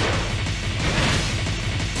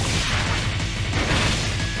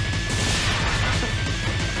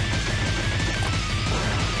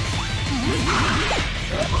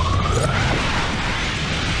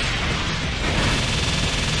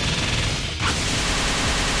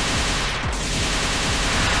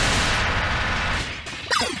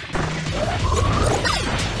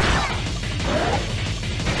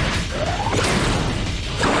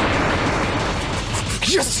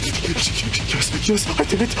 Yes! Yes! Yes! I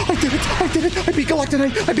did it! I did it! I did it! I beat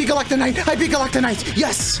Galactonite! I beat Galactonite! I beat Galactonite!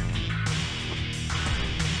 Yes!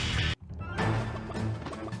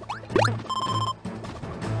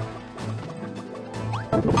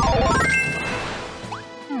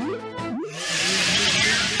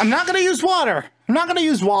 I'm not gonna use water! I'm not gonna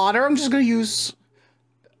use water, I'm just gonna use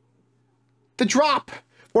the drop.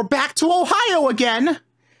 We're back to Ohio again!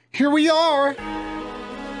 Here we are!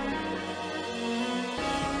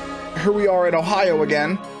 Here we are in Ohio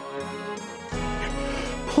again.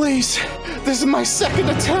 Please, this is my second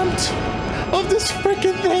attempt of this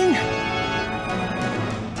freaking thing.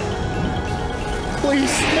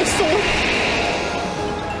 Please, my sword.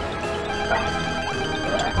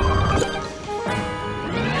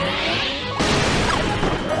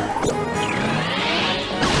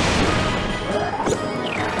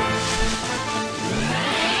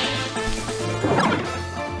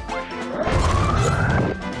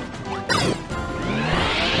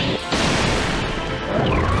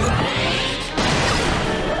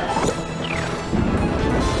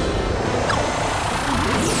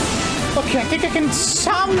 Okay, I think I can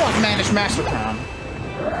somewhat manage Master Crown.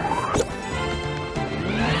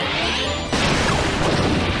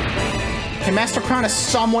 Okay, Master Crown is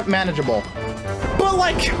somewhat manageable. But,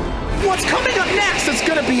 like, what's coming up next is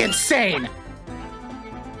gonna be insane!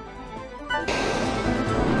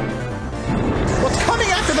 What's coming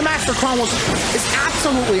after the Master Crown is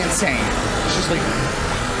absolutely insane. It's just like...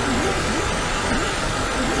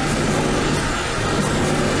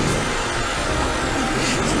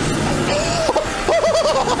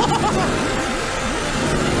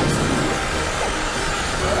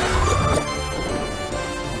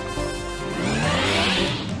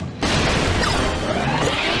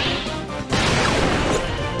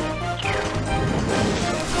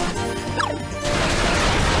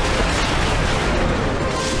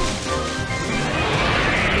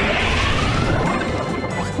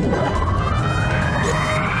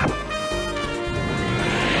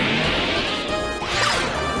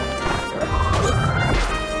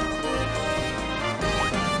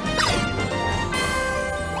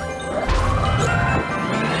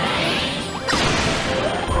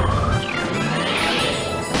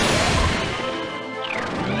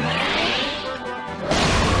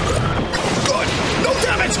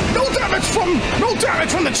 No damage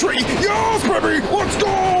from the tree! Yes, baby! Let's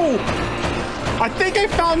go! I think I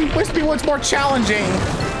found Wispy Woods more challenging.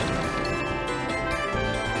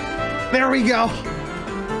 There we go.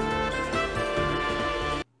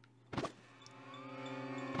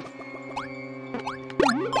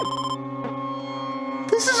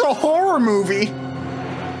 This is a horror movie.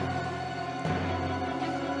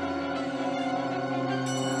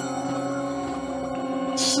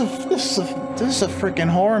 This is a freaking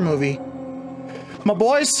horror movie. My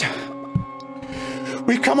boys,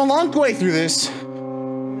 we've come a long way through this.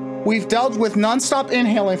 We've dealt with non-stop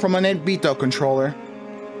inhaling from an Beto controller.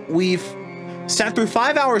 We've sat through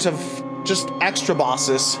 5 hours of just extra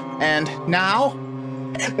bosses, and now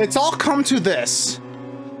it's all come to this.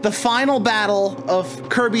 The final battle of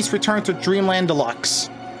Kirby's Return to Dreamland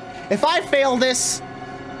Deluxe. If I fail this,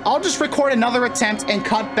 I'll just record another attempt and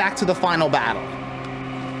cut back to the final battle.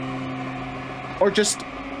 Or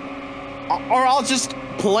I'll just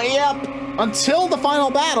play up until the final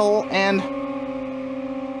battle and...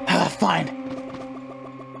 fine.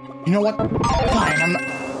 You know what? Fine, I'm not...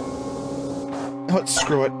 What?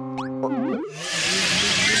 Screw it.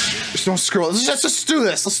 Just don't screw it. Let's just do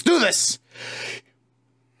this. Let's do this.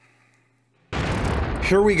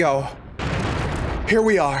 Here we go. Here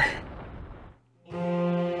we are.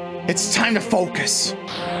 It's time to focus.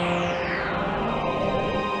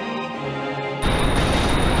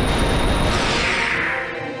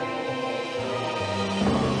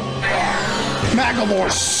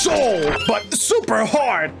 Magamore's soul, but super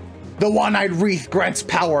hard. The one-eyed wreath grants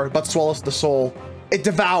power, but swallows the soul. It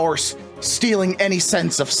devours, stealing any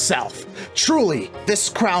sense of self. Truly, this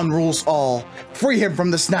crown rules all. Free him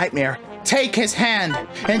from this nightmare. Take his hand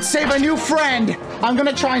and save a new friend. I'm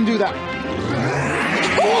gonna try and do that.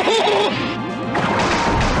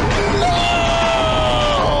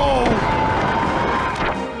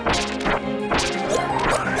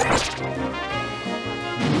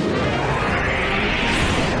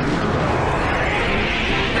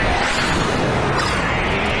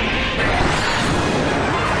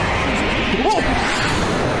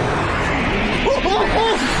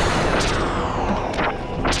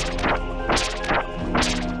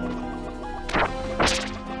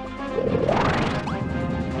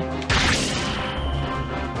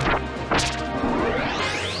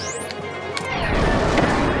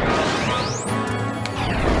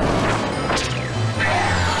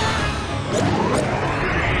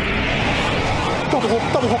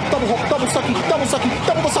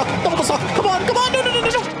 Double suck. Come on, no.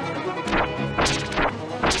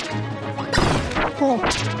 Oh.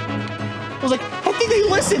 I was like, I think they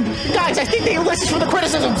listened. Guys, I think they listened for the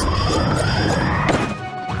criticisms.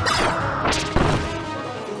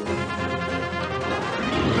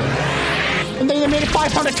 And then they made it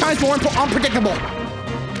 500 times more unpredictable.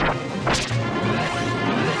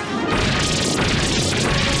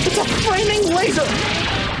 It's a framing laser.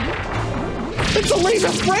 It's a laser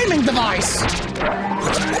framing device!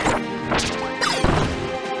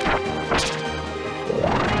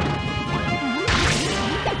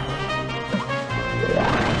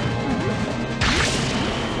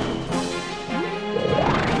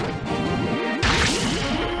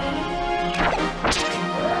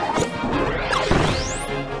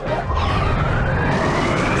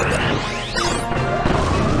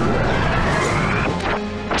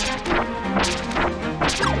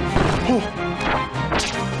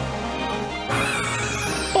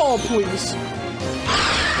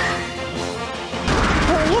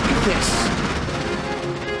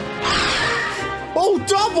 Oh,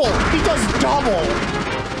 double! He does double!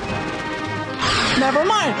 Never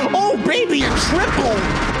mind! Oh, baby, a triple!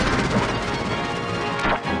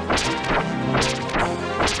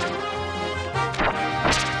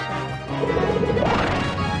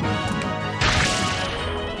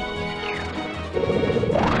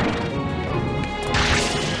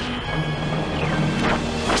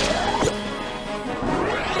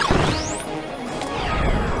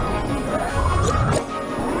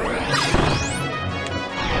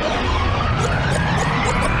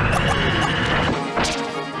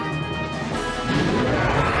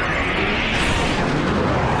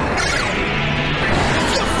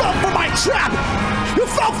 Trap! You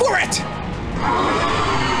fell for it!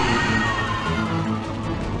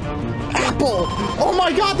 Apple! Oh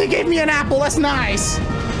my god, they gave me an apple. That's nice.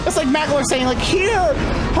 That's like Magler saying, like, here,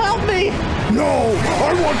 help me. No,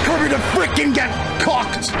 I want Kirby to freaking get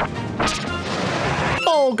cocked.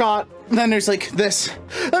 Oh god. Then there's like this.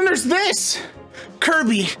 Then there's this.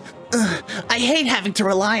 Kirby, I hate having to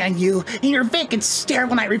rely on you, and your vacant stare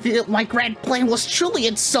when I revealed my grand plan was truly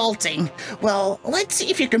insulting. Well, let's see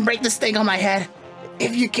if you can break this thing on my head.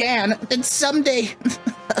 If you can, then someday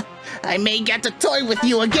I may get to toy with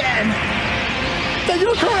you again. Then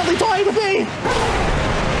you're currently toying with me.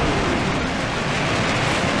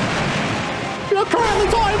 You're currently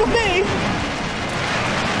toying with me.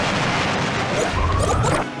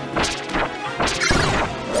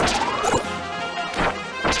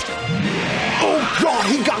 God,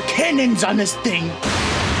 he got cannons on this thing!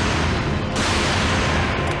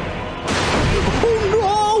 Oh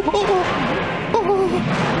no!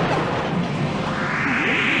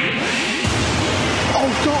 Oh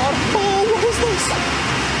god! Oh, what is this?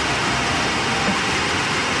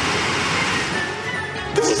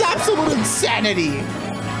 This is absolute insanity!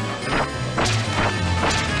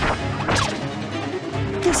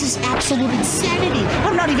 This is absolute insanity!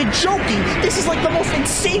 I'm not even joking! This is like the most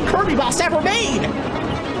insane Kirby boss ever made!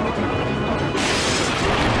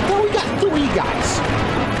 Well, we got 3 guys.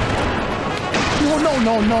 No, no,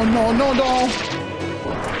 no, no, no, no, no!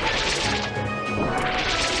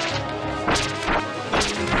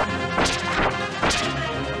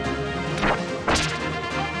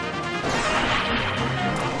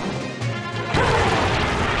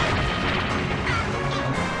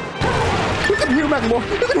 You can hear him, Macklemore!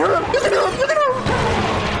 You can hear him! You can hear him! You can hear him!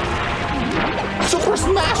 Super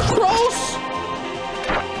Smash Bros!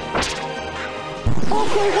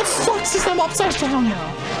 Okay, what sucks is I'm upside down now.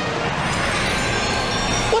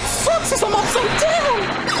 What sucks is I'm upside down!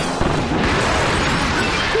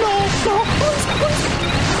 No, no, please, please!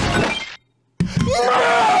 No!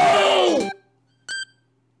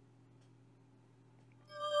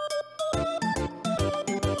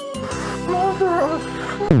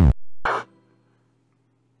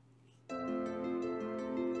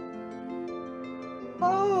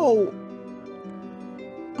 Oh!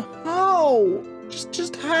 How?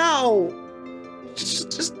 Just how?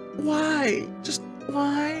 Just why? Just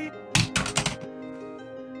why?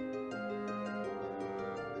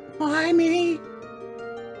 Why me?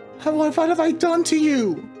 What have I done to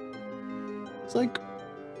you? It's like,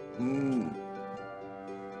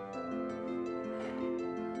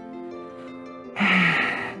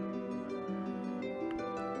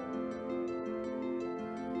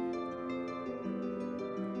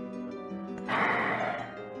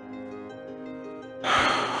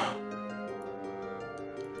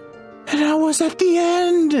 And I was at the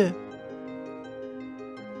end.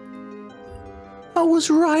 I was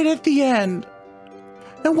right at the end.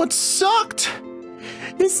 And what sucked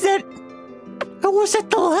is that I was at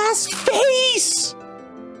the last phase.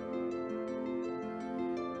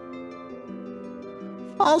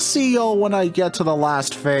 I'll see y'all when I get to the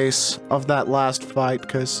last phase of that last fight,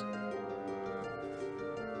 because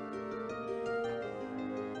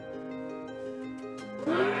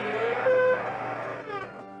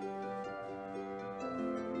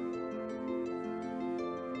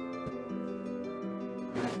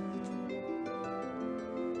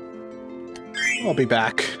I'll be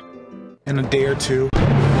back in a day or two.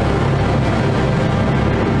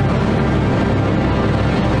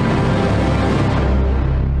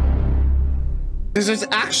 This is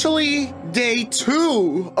actually day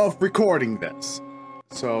 2 of recording this.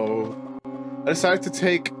 So I decided to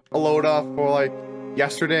take a load off for like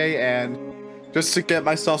yesterday and just to get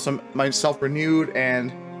myself renewed,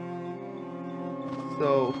 and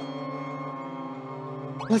so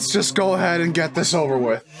let's just go ahead and get this over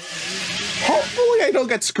with. Hopefully I don't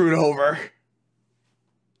get screwed over.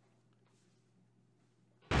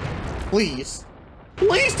 Please.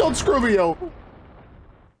 Please don't screw me over.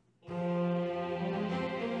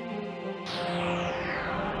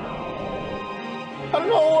 don't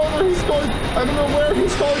know where he's going. I don't know where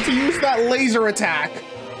he's going to use that laser attack.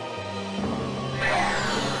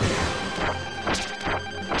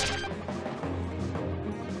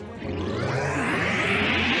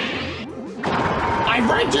 I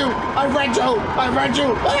read you! I read you! I read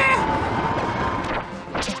you! Ah!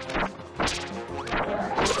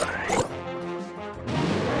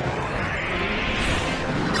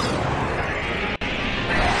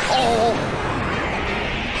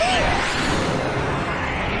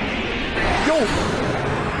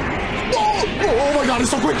 Oh my god, he's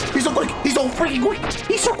so quick! He's so quick! He's so freaking quick!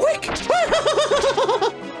 He's so quick!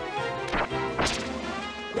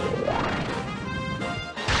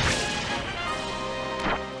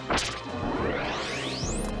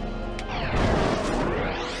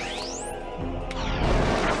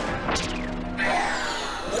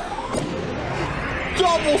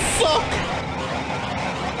 Double suck!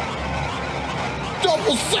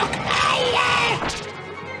 Double suck!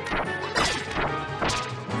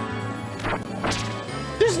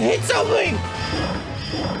 Just hit something!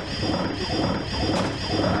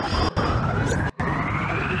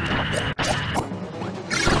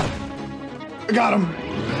 I got him!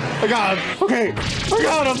 I got him! Okay! I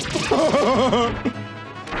got him!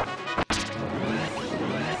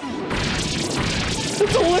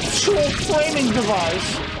 It's a literal framing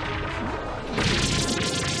device!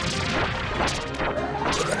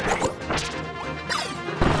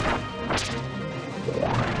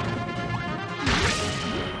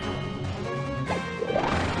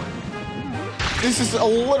 This is a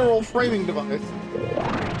literal framing device.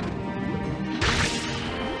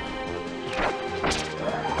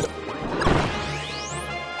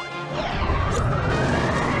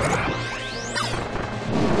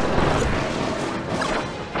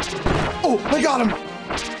 Oh, I got him!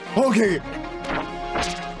 Okay.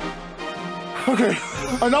 Okay.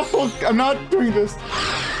 I'm not doing this.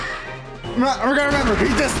 We're gonna remember, he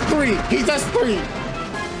does 3. He does 3.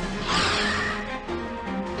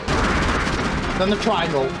 Then the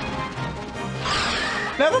triangle.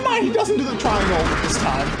 Never mind, he doesn't do the triangle this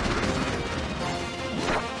time.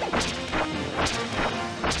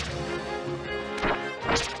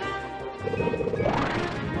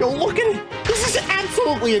 Yo, look at it! This is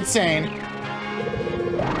absolutely insane!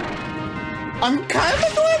 I'm kind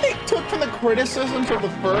of glad they took from the criticisms of the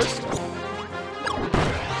first.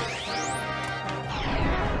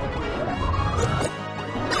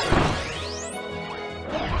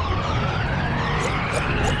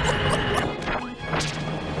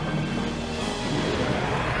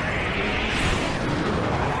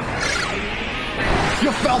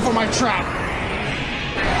 You fell for my trap!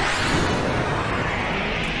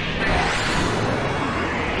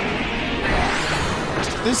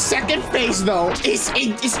 The second phase, though, is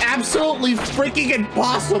absolutely freaking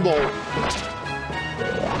impossible!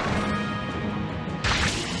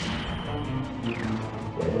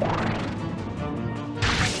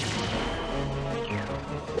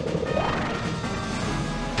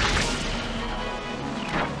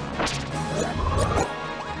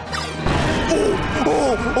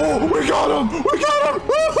 Oh, we got him! We got him!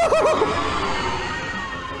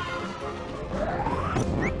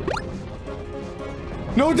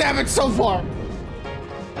 No damage so far.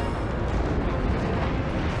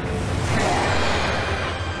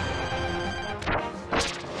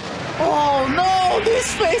 Oh no! This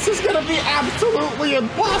space is gonna be absolutely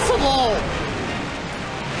impossible!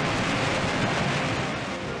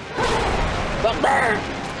 The bird!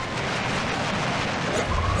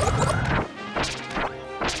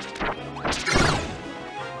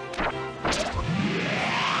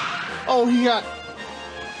 Oh, he got...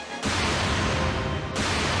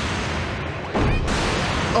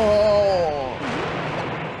 Oh.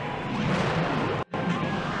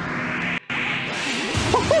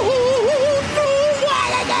 Oh, no!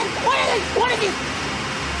 What is it?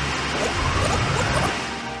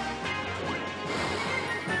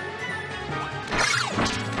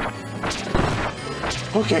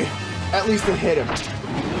 Okay, at least it hit him.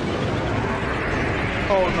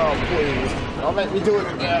 Oh no, please. Don't make me do it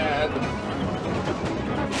again.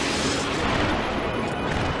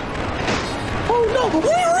 Oh no,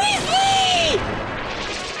 where is he?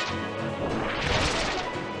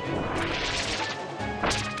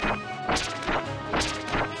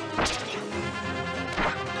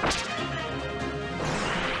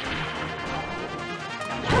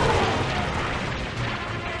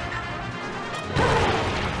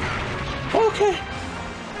 Okay.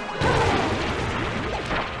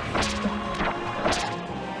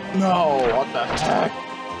 No, what the heck?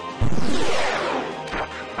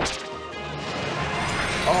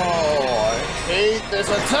 Oh, I hate this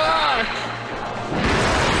attack!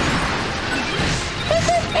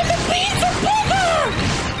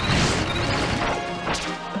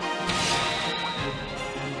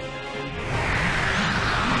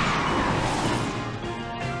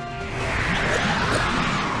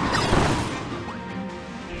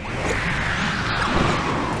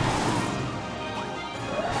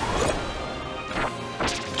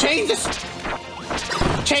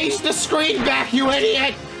 the screen back, you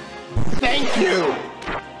idiot! Thank you!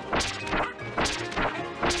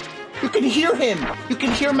 You can hear him! You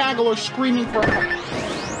can hear Magalore screaming for help.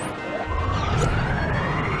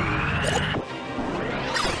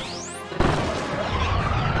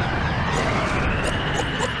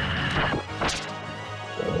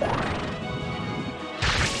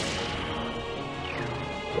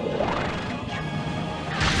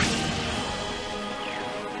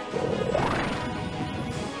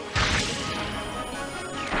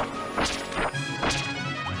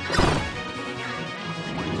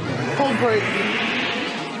 Oh, great.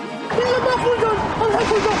 I'm halfway done. I'm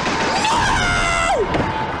halfway done.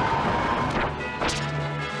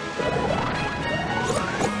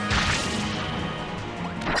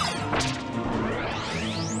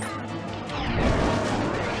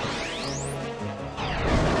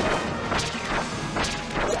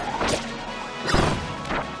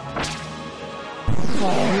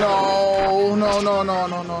 Oh, no. No.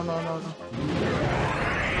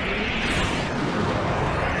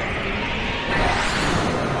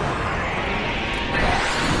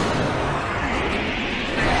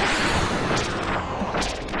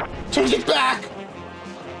 Take it back!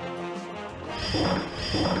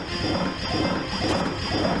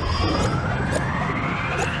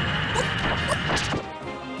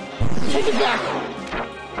 Take it back!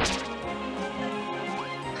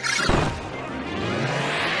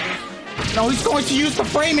 No, he's going to use the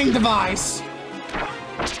framing device!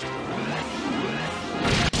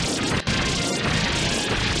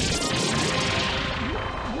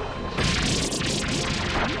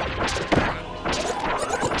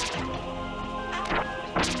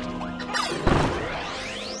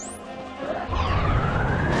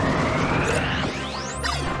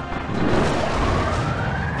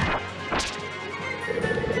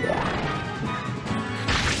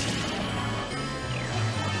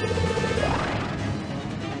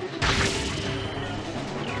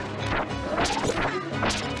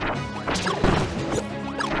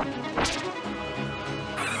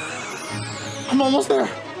 I'm almost there.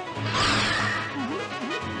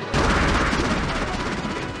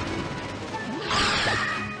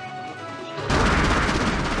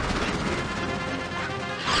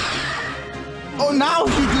 Oh, now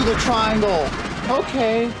you do the triangle.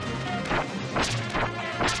 Okay.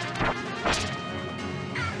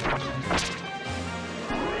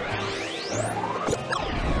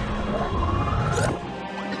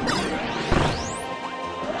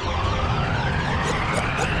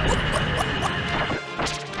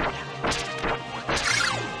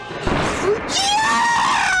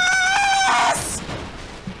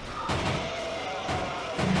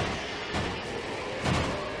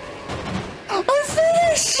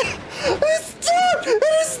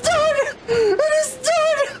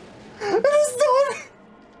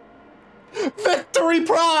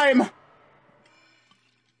 Prime!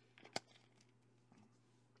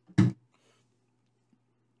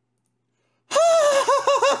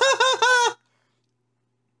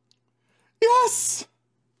 Yes!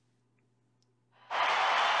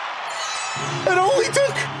 It only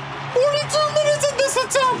took 42 minutes in this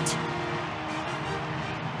attempt!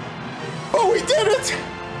 But we did it!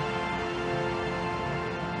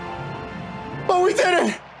 But we did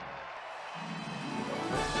it!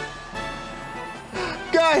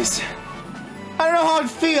 Guys, I don't know how I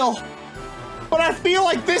feel, but I feel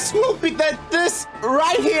like this will be this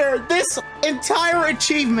right here, this entire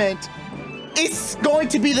achievement is going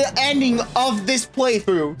to be the ending of this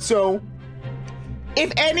playthrough. So,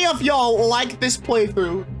 if any of y'all like this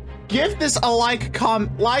playthrough, give this a like,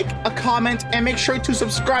 a comment, and make sure to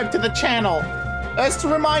subscribe to the channel. Just to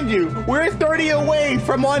remind you, we're 30 away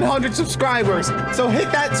from 100 subscribers, so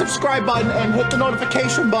hit that subscribe button and hit the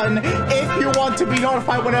notification button if you want to be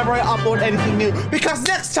notified whenever I upload anything new, because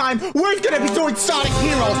next time, we're gonna be doing Sonic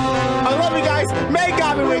Heroes. I love you guys, may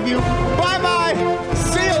God be with you, bye bye!